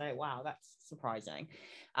does, and I was like, wow, that's surprising.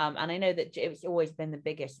 And I know that it's always been the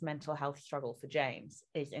biggest mental health struggle for James,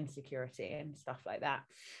 is insecurity and stuff like that.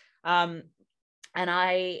 And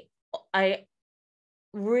I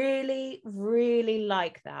really, really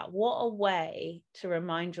like that. What a way to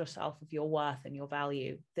remind yourself of your worth and your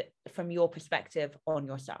value, that from your perspective on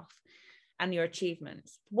yourself and your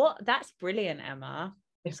achievements. That's brilliant, Emma.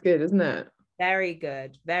 It's good, isn't it? Very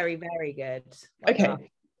good. Very, very good. Okay.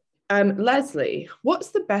 Leslie,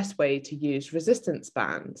 what's the best way to use resistance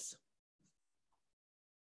bands?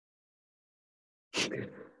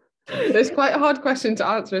 It's quite a hard question to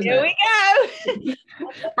answer, isn't it? Here we go.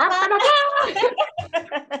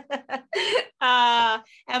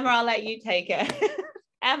 Emma, I'll let you take it.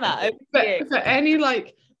 Emma, for any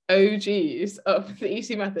like OGs of the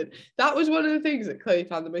EC method, that was one of the things that Chloe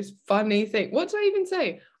found the most funny thing. What did I even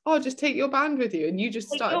say? Oh, just take your band with you, and you just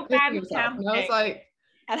started pissing yourself. And I was like,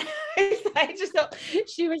 and I just thought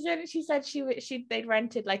she said they'd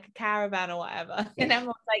rented like a caravan or whatever, and Emma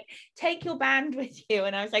was like, take your band with you,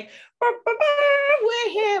 and I was like, we're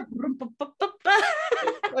here.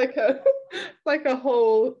 like a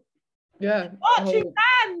whole marching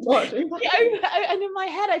band. And in my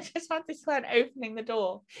head I just had this one opening the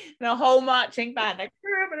door and a whole marching band like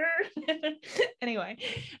anyway,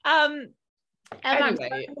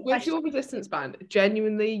 with your resistance band,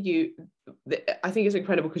 genuinely I think it's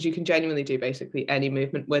incredible, because you can genuinely do basically any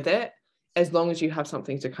movement with it, as long as you have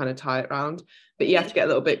something to kind of tie it around. But you have to get a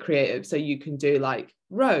little bit creative, so you can do like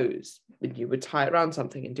rows, you would tie it around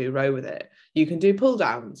something and do row with it. You can do pull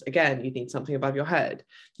downs. Again, you need something above your head.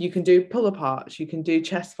 You can do pull aparts. You can do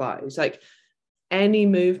chest flies. Like any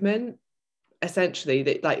movement, essentially,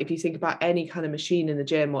 that, like if you think about any kind of machine in the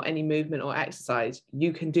gym or any movement or exercise,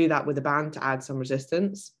 you can do that with a band to add some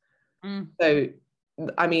resistance. So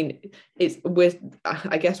I mean,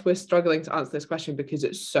 I guess we're struggling to answer this question because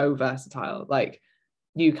it's so versatile. Like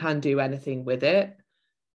you can do anything with it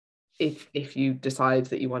if you decide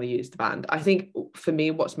that you want to use the band. I think for me,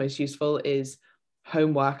 what's most useful is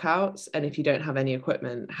home workouts. And if you don't have any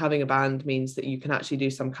equipment, having a band means that you can actually do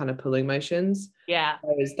some kind of pulling motions. Yeah.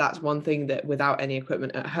 Whereas that's one thing that without any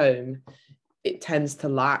equipment at home, it tends to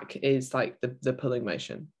lack, is like the pulling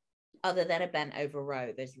motion. Other than a bent over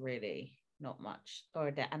row, there's really not much, or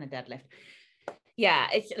a deadlift. Yeah,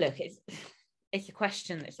 it's a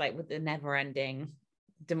question that's like with the never-ending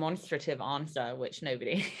demonstrative answer, which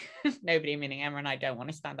nobody meaning Emma and I don't want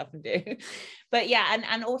to stand up and do. But yeah,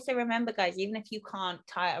 and also remember, guys, even if you can't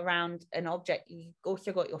tie it around an object, you've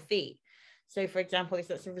also got your feet. So for example, there's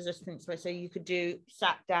lots of resistance where, so you could do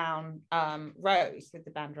sat down rows with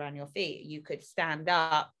the band around your feet. You could stand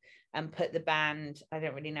up and put the band, I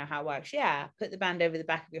don't really know how it works. Yeah, put the band over the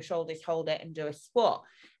back of your shoulders, hold it and do a squat.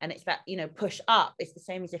 And it's that, push up. It's the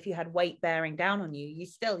same as if you had weight bearing down on you.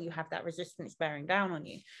 You have that resistance bearing down on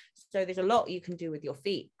you. So there's a lot you can do with your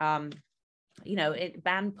feet. Band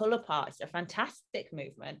pull aparts, a fantastic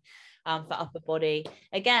movement for upper body.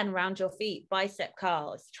 Again, round your feet, bicep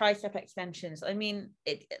curls, tricep extensions. I mean,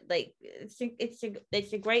 it's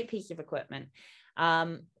a great piece of equipment.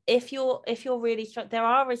 If you're really strong, there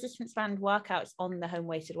are resistance band workouts on the home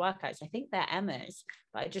weighted workouts. I think they're Emma's,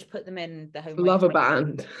 but I just put them in the home. Love a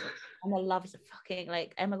band. Emma loves fucking,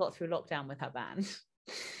 like, Emma got through lockdown with her band.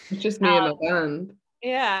 It's just me and my band.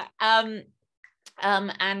 Yeah. But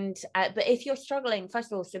if you're struggling,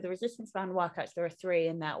 first of all, so the resistance band workouts, there are 3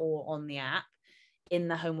 and they're all on the app in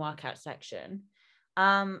the home workout section.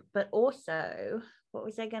 But also, what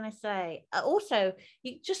was I going to say? Also,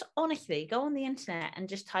 you just honestly go on the internet and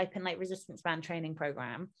just type in like resistance band training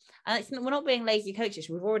program. And we're not being lazy coaches.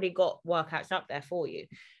 We've already got workouts up there for you.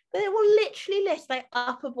 But it will literally list like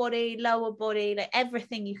upper body, lower body, like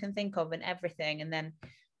everything you can think of and everything. And then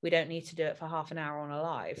we don't need to do it for half an hour on a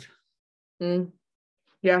live.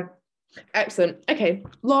 Yeah. Excellent. Okay,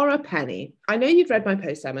 Laura Penny, I know you've read my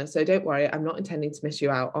post, Emma, so don't worry, I'm not intending to miss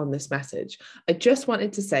you out on this message. I just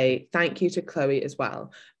wanted to say thank you to Chloe as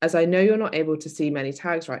well, as I know you're not able to see many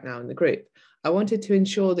tags right now in the group. I wanted to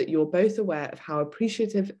ensure that you're both aware of how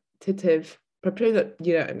appreciative, you know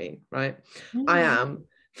what I mean, right? I am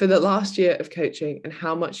for the last year of coaching and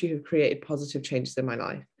how much you have created positive changes in my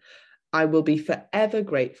life. I will be forever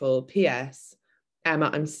grateful. P.S.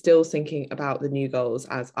 Emma, I'm still thinking about the new goals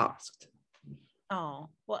as asked. Oh,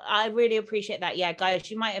 well, I really appreciate that. Yeah,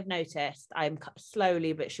 guys, you might have noticed I'm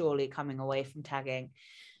slowly but surely coming away from tagging,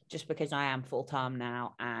 just because I am full-time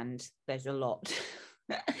now and there's a lot.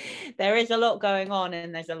 There is a lot going on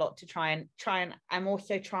and there's a lot to try and I'm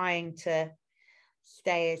also trying to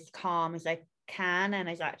stay as calm as I can and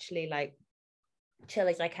as actually like chill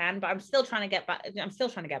as I can, but I'm still trying to get back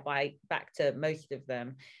to most of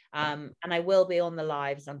them, and I will be on the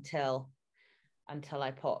lives until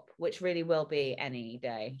I pop, which really will be any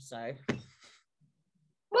day. So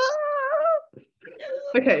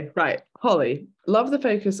okay, right, Holly, love the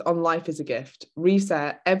focus on life as a gift.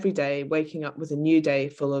 Reset every day, waking up with a new day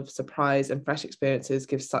full of surprise and fresh experiences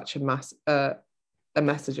gives such a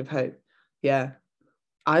message of hope. Yeah,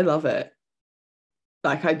 I love it.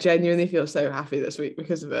 Like, I genuinely feel so happy this week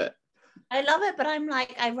because of it. I love it, but I'm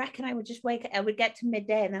like, I reckon I would just I would get to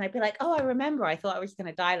midday and then I'd be like, oh, I remember, I thought I was going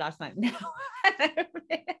to die last night. No,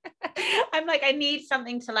 I'm like, I need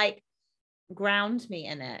something to like ground me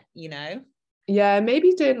in it, Yeah,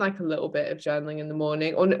 maybe doing like a little bit of journaling in the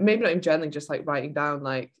morning, or maybe not even journaling, just like writing down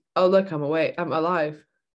like, oh, look, I'm awake, I'm alive.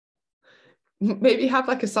 Maybe have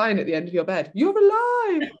like a sign at the end of your bed, you're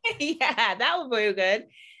alive. Yeah, that would be good.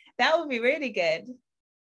 That would be really good.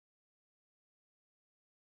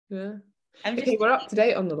 Yeah. Okay, we're up to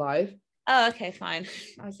date on the live. Oh, okay, fine.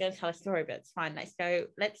 I was going to tell a story, but it's fine. Let's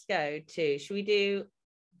go to, should we do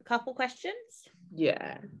a couple questions?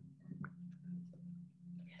 Yeah.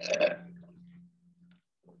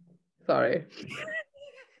 Sorry.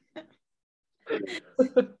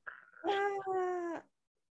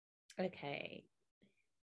 Okay.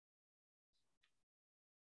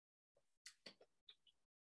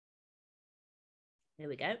 Here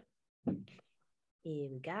we go.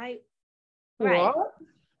 Right. What?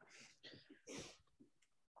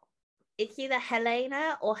 It's either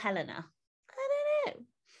Helena or Helena. I don't know.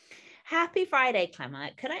 Happy Friday,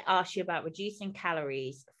 Clement. Could I ask you about reducing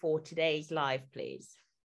calories for today's live, please?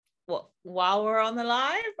 What, while we're on the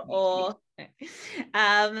live, or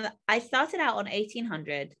I started out on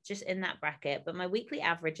 1800, just in that bracket, but my weekly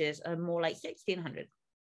averages are more like 1600.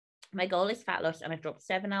 My goal is fat loss, and I've dropped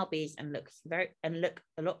 7 lbs and look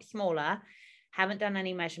a lot smaller. Haven't done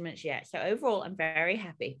any measurements yet, so overall I'm very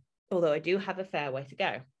happy, although I do have a fair way to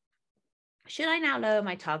go. Should I now lower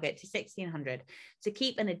my target to 1600 to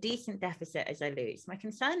keep in a decent deficit as I lose? My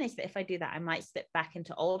concern is that if I do that, I might slip back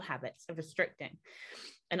into old habits of restricting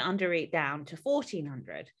and undereat down to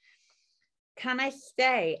 1400. Can I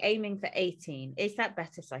stay aiming for 18? Is that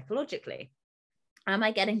better psychologically? Am I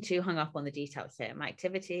getting too hung up on the details here? My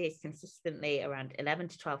activity is consistently around 11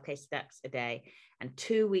 to 12K steps a day and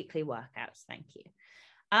 2 weekly workouts. Thank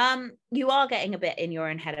you. You are getting a bit in your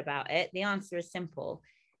own head about it. The answer is simple.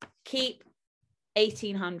 Keep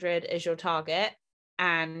 1800 as your target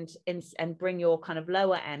and bring your kind of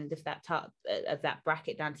lower end of that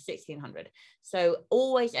bracket down to 1600. So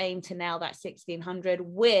always aim to nail that 1600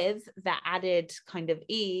 with that added kind of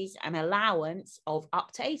ease and allowance of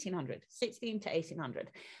up to 1800, 16 to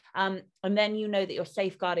 1800. And then you know that you're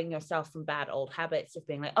safeguarding yourself from bad old habits of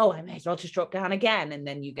being like, oh, I may as well just drop down again. And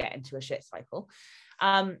then you get into a shit cycle.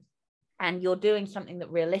 And you're doing something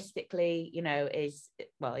that realistically, you know, is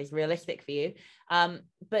realistic for you.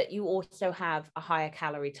 But you also have a higher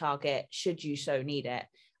calorie target should you so need it.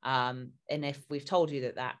 And if we've told you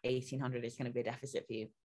that 1800 is going to be a deficit for you,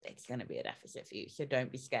 it's going to be a deficit for you. So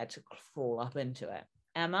don't be scared to crawl up into it.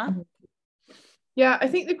 Emma? Yeah, I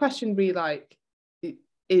think the question be like,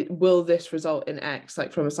 will this result in X,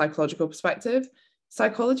 like from a psychological perspective?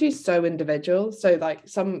 Psychology is so individual. So like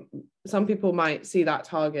some people might see that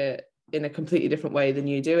target in a completely different way than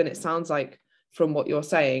you do. And it sounds like from what you're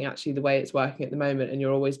saying, actually the way it's working at the moment, and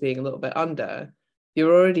you're always being a little bit under,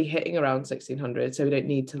 you're already hitting around 1600. So we don't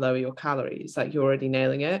need to lower your calories. Like you're already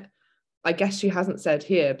nailing it. I guess she hasn't said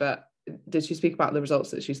here, but did she speak about the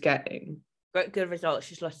results that she's getting? Good results.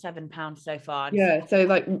 She's lost 7 pounds so far. Yeah. So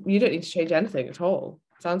like you don't need to change anything at all.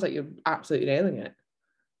 Sounds like you're absolutely nailing it.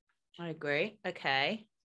 I agree. Okay.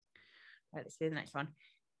 Right, let's do the next one.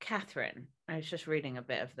 Catherine, I was just reading a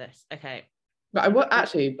bit of this. Okay. But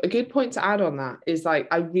actually, a good point to add on that is like,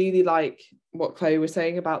 I really like what Chloe was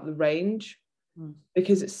saying about the range,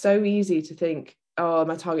 because it's so easy to think, oh,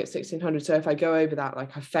 my target's 1600. So if I go over that,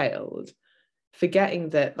 like I failed, forgetting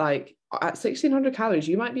that like at 1600 calories,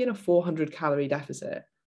 you might be in a 400 calorie deficit.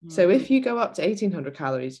 So if you go up to 1800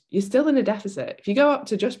 calories, you're still in a deficit. If you go up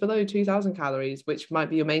to just below 2000 calories, which might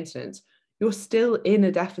be your maintenance, you're still in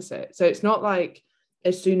a deficit. So it's not like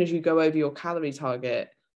as soon as you go over your calorie target,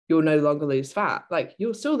 you'll no longer lose fat. Like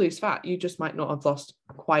you'll still lose fat. You just might not have lost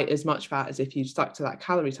quite as much fat as if you stuck to that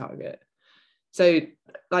calorie target. So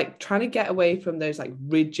like trying to get away from those like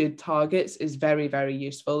rigid targets is very, very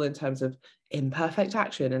useful in terms of imperfect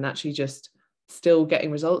action and actually just still getting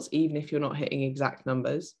results, even if you're not hitting exact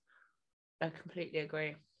numbers. I completely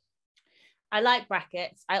agree. I like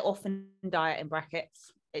brackets. I often diet in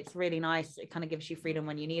brackets. It's really nice. It kind of gives you freedom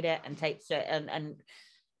when you need it and takes it and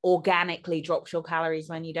organically drops your calories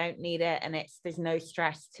when you don't need it. And there's no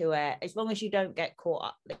stress to it. As long as you don't get caught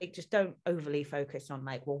up, like, just don't overly focus on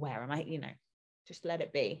like, well, where am I? You know, just let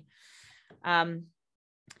it be.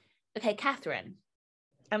 Okay, Catherine,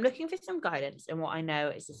 I'm looking for some guidance in what I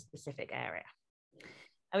know is a specific area.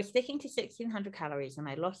 I was sticking to 1600 calories and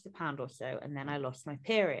I lost a pound or so, and then I lost my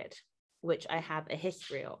period, which I have a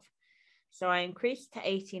history of. So I increased to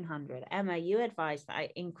 1800. Emma, you advised that I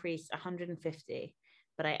increase 150,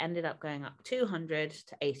 but I ended up going up 200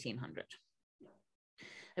 to 1800.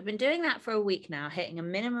 I've been doing that for a week now, hitting a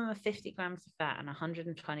minimum of 50 grams of fat and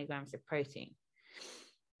 120 grams of protein.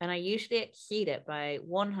 And I usually exceed it by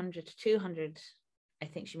 100 to 200, I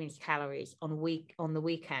think she means calories, on the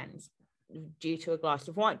weekends due to a glass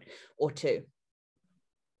of wine or two.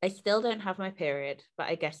 I still don't have my period, but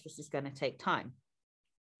I guess this is going to take time.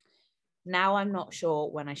 Now I'm not sure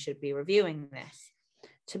when I should be reviewing this.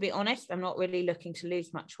 To be honest, I'm not really looking to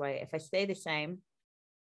lose much weight. If I stay the same,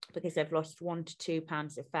 because I've lost 1 to 2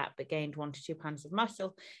 pounds of fat, but gained 1 to 2 pounds of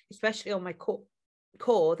muscle, especially on my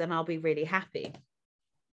core, then I'll be really happy.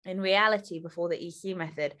 In reality, before the EC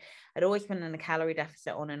method, I'd always been in a calorie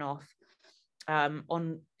deficit on and off,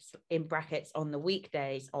 in brackets on the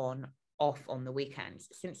weekdays, off on the weekends,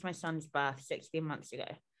 since my son's birth 16 months ago.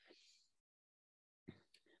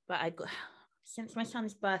 Since my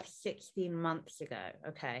son's birth 16 months ago,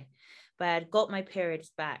 okay, but I'd got my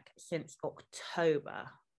periods back since October.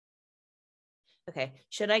 Okay,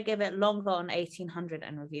 should I give it longer on 1800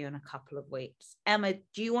 and review in a couple of weeks? Emma,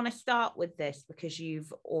 do you want to start with this because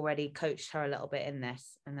you've already coached her a little bit in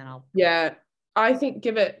this, and then I'll... Yeah, I think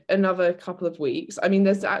give it another couple of weeks. I mean,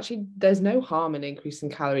 there's no harm in increasing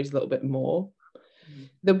calories a little bit more.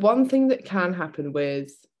 The one thing that can happen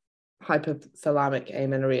with hypothalamic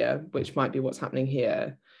amenorrhea, which might be what's happening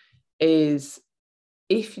here, is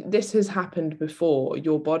if this has happened before,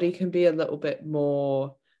 your body can be a little bit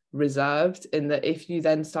more reserved in that if you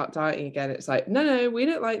then start dieting again, it's like, no, we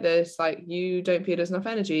don't like this, like you don't feed us enough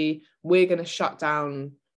energy, we're going to shut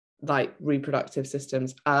down like reproductive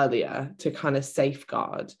systems earlier to kind of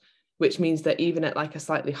safeguard, which means that even at like a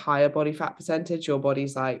slightly higher body fat percentage, your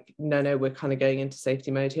body's like, no, we're kind of going into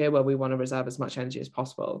safety mode here where we want to reserve as much energy as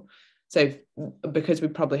possible. So because we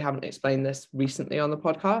probably haven't explained this recently on the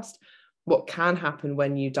podcast, what can happen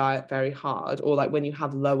when you diet very hard or like when you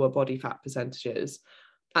have lower body fat percentages,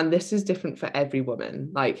 and this is different for every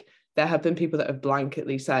woman, like there have been people that have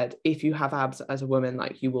blanketly said if you have abs as a woman,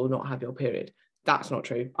 like you will not have your period. That's not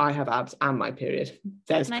true. I have abs and my period.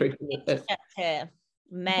 There's proof of this.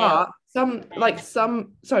 Male, but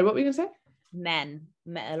sorry, what were you gonna say? Men,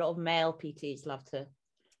 a lot of male PTs love to...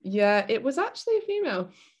 Yeah, it was actually a female.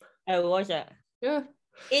 Oh, was it? Yeah.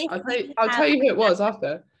 I'll tell you who it was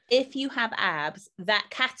after. If you have abs, that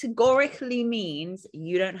categorically means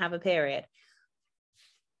you don't have a period.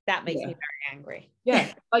 That makes me very angry.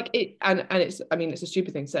 Yeah, like it, and it's, I mean, it's a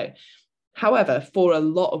stupid thing to say. However, for a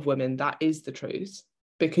lot of women, that is the truth,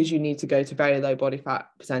 because you need to go to very low body fat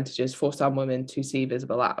percentages for some women to see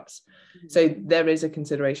visible abs. So there is a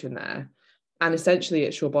consideration there. And essentially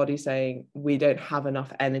it's your body saying, we don't have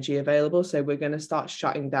enough energy available, so we're going to start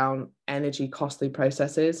shutting down energy costly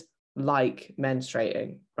processes like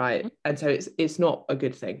menstruating, right? And so it's not a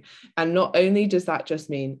good thing. And not only does that just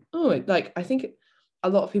mean, like I think a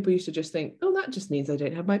lot of people used to just think, that just means I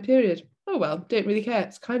don't have my period. Oh well, don't really care,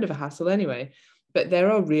 it's kind of a hassle anyway. But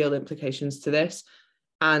there are real implications to this,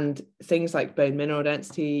 and things like bone mineral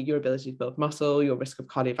density, your ability to build muscle, your risk of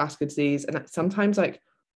cardiovascular disease, and sometimes like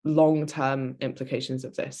long-term implications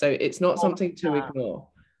of this. So it's not something to ignore.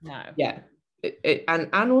 No. Yeah.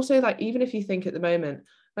 And also, like, even if you think at the moment,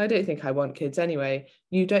 I don't think I want kids anyway,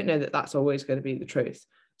 you don't know that that's always going to be the truth.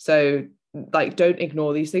 So like, don't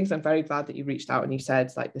ignore these things. I'm very glad that you reached out and you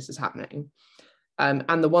said like this is happening.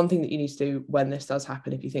 And the one thing that you need to do when this does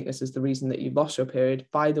happen, if you think this is the reason that you've lost your period,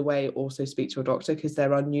 by the way, also speak to your doctor, because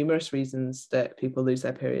there are numerous reasons that people lose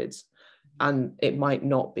their periods, and it might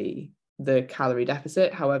not be the calorie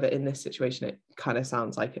deficit. However, in this situation, it kind of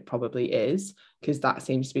sounds like it probably is, because that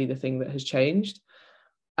seems to be the thing that has changed.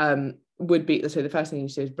 So the first thing you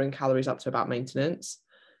do is bring calories up to about maintenance,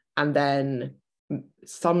 and then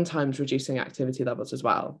sometimes reducing activity levels as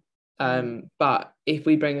well. But if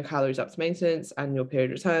we bring the calories up to maintenance and your period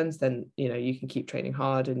returns, then you can keep training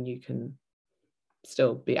hard and you can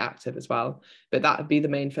still be active as well. But that would be the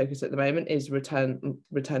main focus at the moment, is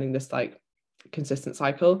returning this like consistent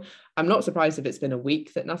cycle. I'm not surprised if it's been a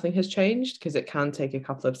week that nothing has changed, because it can take a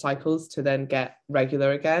couple of cycles to then get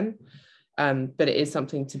regular again. But it is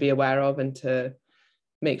something to be aware of and to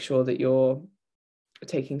make sure that you're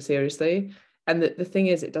taking seriously. And the thing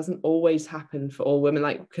is, it doesn't always happen for all women,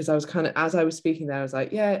 like, because I was kind of, as I was speaking there, I was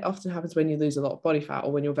like, yeah, it often happens when you lose a lot of body fat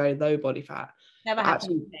or when you're very low body fat. Never happened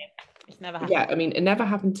to me. It's never happened. Yeah, I mean, it never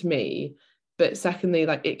happened to me. But secondly,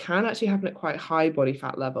 like, it can actually happen at quite high body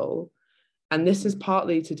fat level. And this is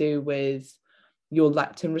partly to do with your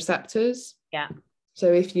leptin receptors. Yeah.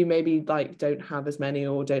 So if you maybe like don't have as many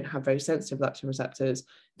or don't have very sensitive leptin receptors,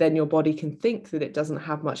 then your body can think that it doesn't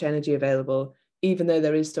have much energy available, even though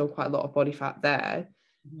there is still quite a lot of body fat there.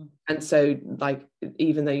 And so like,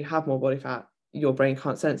 even though you have more body fat, your brain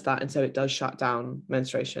can't sense that, and so it does shut down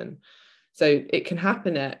menstruation. So it can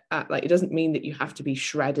happen at like, it doesn't mean that you have to be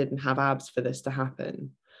shredded and have abs for this to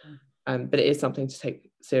happen, but it is something to take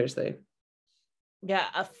seriously. Yeah,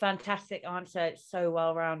 a fantastic answer. It's so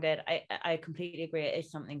well rounded. I completely agree. It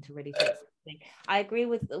is something to really take seriously. I agree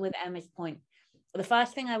with Emma's point. The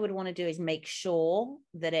first thing I would want to do is make sure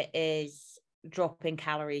that it is dropping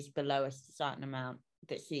calories below a certain amount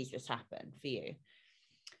that sees this happen for you,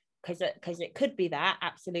 because it could be that,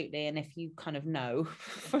 absolutely. And if you kind of know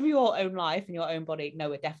from your own life and your own body,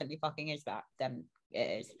 no, it definitely fucking is that, then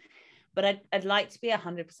it is. But I'd like to be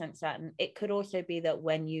 100% certain. It could also be that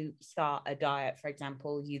when you start a diet, for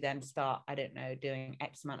example, you then start, I don't know, doing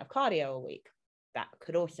X amount of cardio a week. That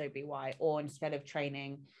could also be why. Or instead of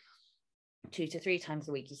training 2 to 3 times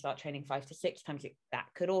a week, you start training 5 to 6 times a week. That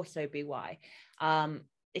could also be why.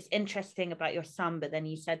 it's interesting about your son, but then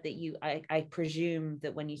you said that I presume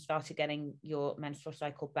that when you started getting your menstrual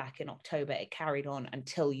cycle back in October, it carried on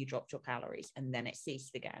until you dropped your calories and then it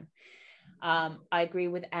ceased again. I agree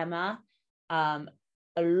with Emma.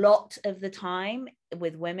 A lot of the time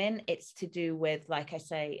with women, it's to do with, like I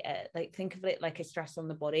say, like think of it like a stress on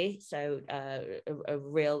the body. So a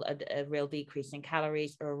real decrease in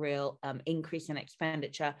calories or a real increase in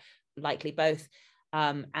expenditure, likely both.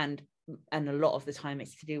 And a lot of the time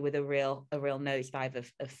it's to do with a real nosedive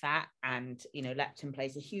of fat, and leptin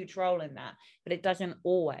plays a huge role in that, but it doesn't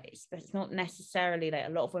always. It's not necessarily like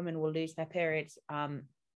a lot of women will lose their periods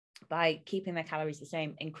by keeping their calories the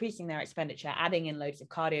same, increasing their expenditure, adding in loads of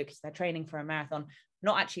cardio because they're training for a marathon,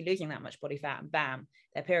 not actually losing that much body fat, and bam,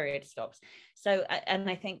 their period stops. So, and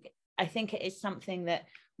I think it is something that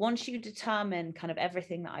once you determine kind of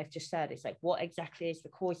everything that I've just said, it's like, what exactly is the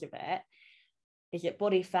cause of it? Is it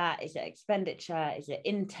body fat? Is it expenditure? Is it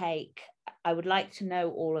intake? I would like to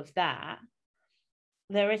know all of that.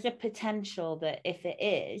 There is a potential that if it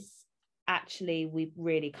is, actually we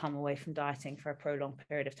really come away from dieting for a prolonged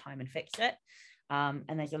period of time and fix it. And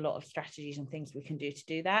there's a lot of strategies and things we can do to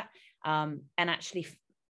do that, and actually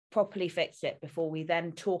properly fix it before we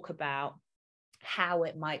then talk about how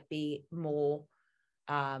it might be more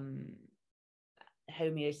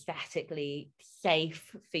homeostatically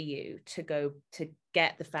safe for you to go to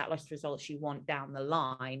get the fat loss results you want down the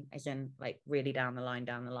line, as in like really down the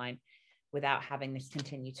line, without having this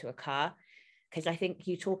continue to occur. Because I think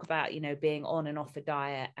you talk about, being on and off a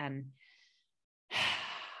diet and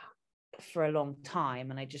for a long time.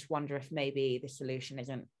 And I just wonder if maybe the solution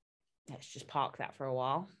isn't, let's just park that for a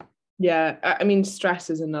while. Yeah. I mean, stress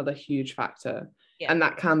is another huge factor. Yeah. And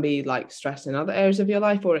that can be like stress in other areas of your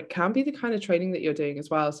life, or it can be the kind of training that you're doing as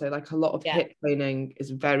well. So like a lot of HIIT training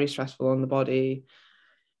is very stressful on the body.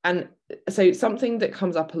 And so something that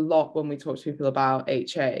comes up a lot when we talk to people about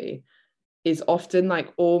HA is often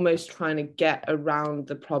like almost trying to get around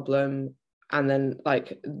the problem. And then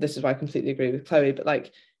like, this is why I completely agree with Chloe, but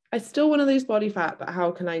like, I still want to lose body fat, but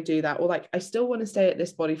how can I do that? Or like, I still want to stay at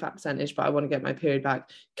this body fat percentage, but I want to get my period back.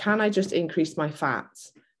 Can I just increase my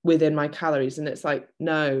fats within my calories? And it's like,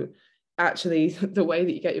 no, actually the way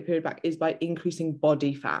that you get your period back is by increasing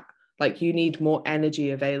body fat. Like you need more energy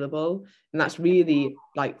available. And that's really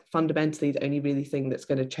like fundamentally the only really thing that's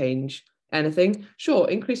going to change anything. Sure,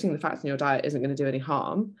 increasing the fats in your diet isn't going to do any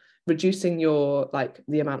harm. Reducing your like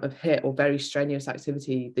the amount of HIIT or very strenuous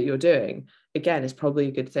activity that you're doing, again, is probably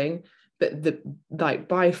a good thing. But the like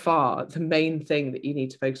by far the main thing that you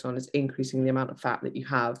need to focus on is increasing the amount of fat that you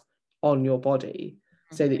have on your body,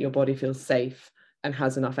 so that your body feels safe and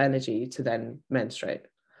has enough energy to then menstruate.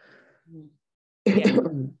 Yeah,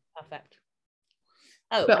 perfect.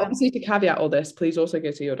 But obviously, to caveat all this, please also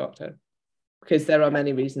go to your doctor, because there are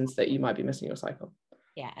many reasons that you might be missing your cycle.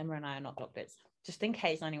 Yeah, Emma and I are not doctors, just in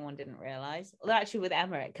case anyone didn't realize. Although actually with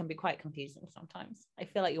Emma, it can be quite confusing sometimes. I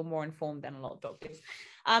feel like you're more informed than a lot of doctors.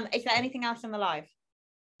 Is there anything else in the live?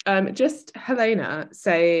 Just Helena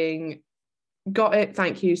saying, got it,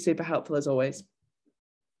 thank you, super helpful as always.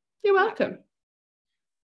 You're welcome.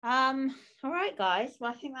 All right, guys.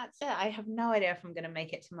 Well, I think that's it. I have no idea if I'm going to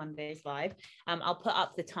make it to Monday's live. I'll put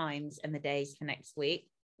up the times and the days for next week.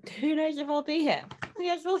 Who knows if I'll be here?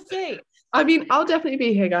 Yes, we'll see. I mean, I'll definitely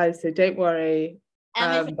be here, guys, so don't worry.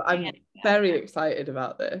 I'm very excited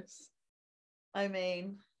about this. I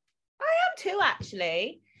mean, I am too,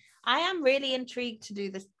 actually. I am really intrigued to do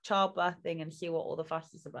this childbirth thing and see what all the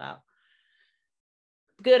fuss is about.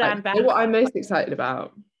 Good and bad. You know what I'm most excited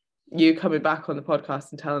about? You coming back on the podcast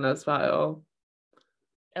and telling us about it all.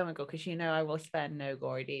 Oh my God, because I will spare no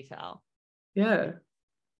gory detail. Yeah.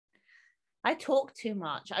 I talk too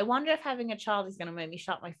much. I wonder if having a child is going to make me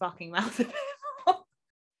shut my fucking mouth a bit more.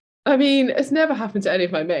 I mean, it's never happened to any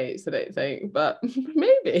of my mates, I don't think, but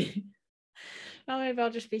maybe. Oh, maybe I'll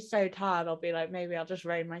just be so tired. I'll be like, maybe I'll just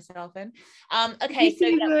rein myself in. Okay, so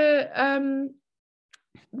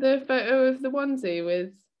the photo of the onesie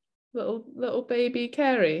with little baby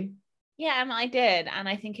Carrie. Yeah, Emma, I did, and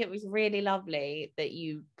I think it was really lovely that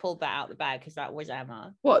you pulled that out the bag, because that was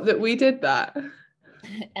Emma. What, that we did that?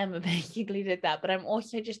 Emma basically did that, but I'm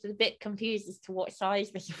also just a bit confused as to what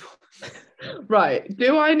size this was. Right.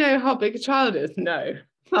 Do I know how big a child is? No.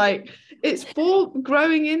 Like, it's for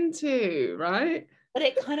growing into, right? But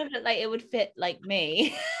it kind of looked like it would fit like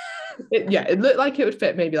me. It looked like it would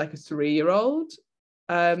fit maybe like a 3-year-old.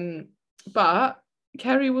 But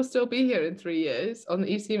Kerry will still be here in 3 years on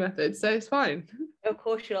the EC method, so it's fine. Of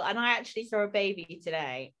course you'll. And I actually saw a baby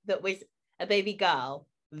today that was a baby girl,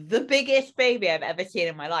 the biggest baby I've ever seen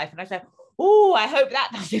in my life, and I said, oh, I hope that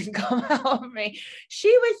doesn't come out of me. She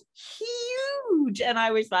was huge. And I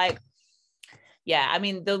was like, yeah, I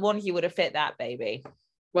mean, the one he would have fit that baby.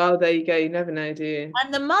 Well, there you go. You never know, do you?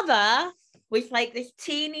 And the mother was like this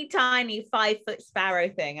teeny tiny 5-foot sparrow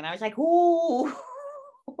thing. And I was like, oh.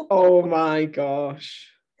 Oh my gosh.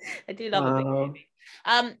 I do love a big baby.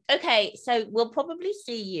 Okay, so we'll probably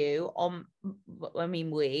see you on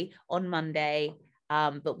Monday,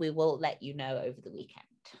 but we will let you know over the weekend.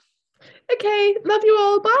 Okay, love you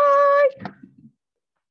all. Bye.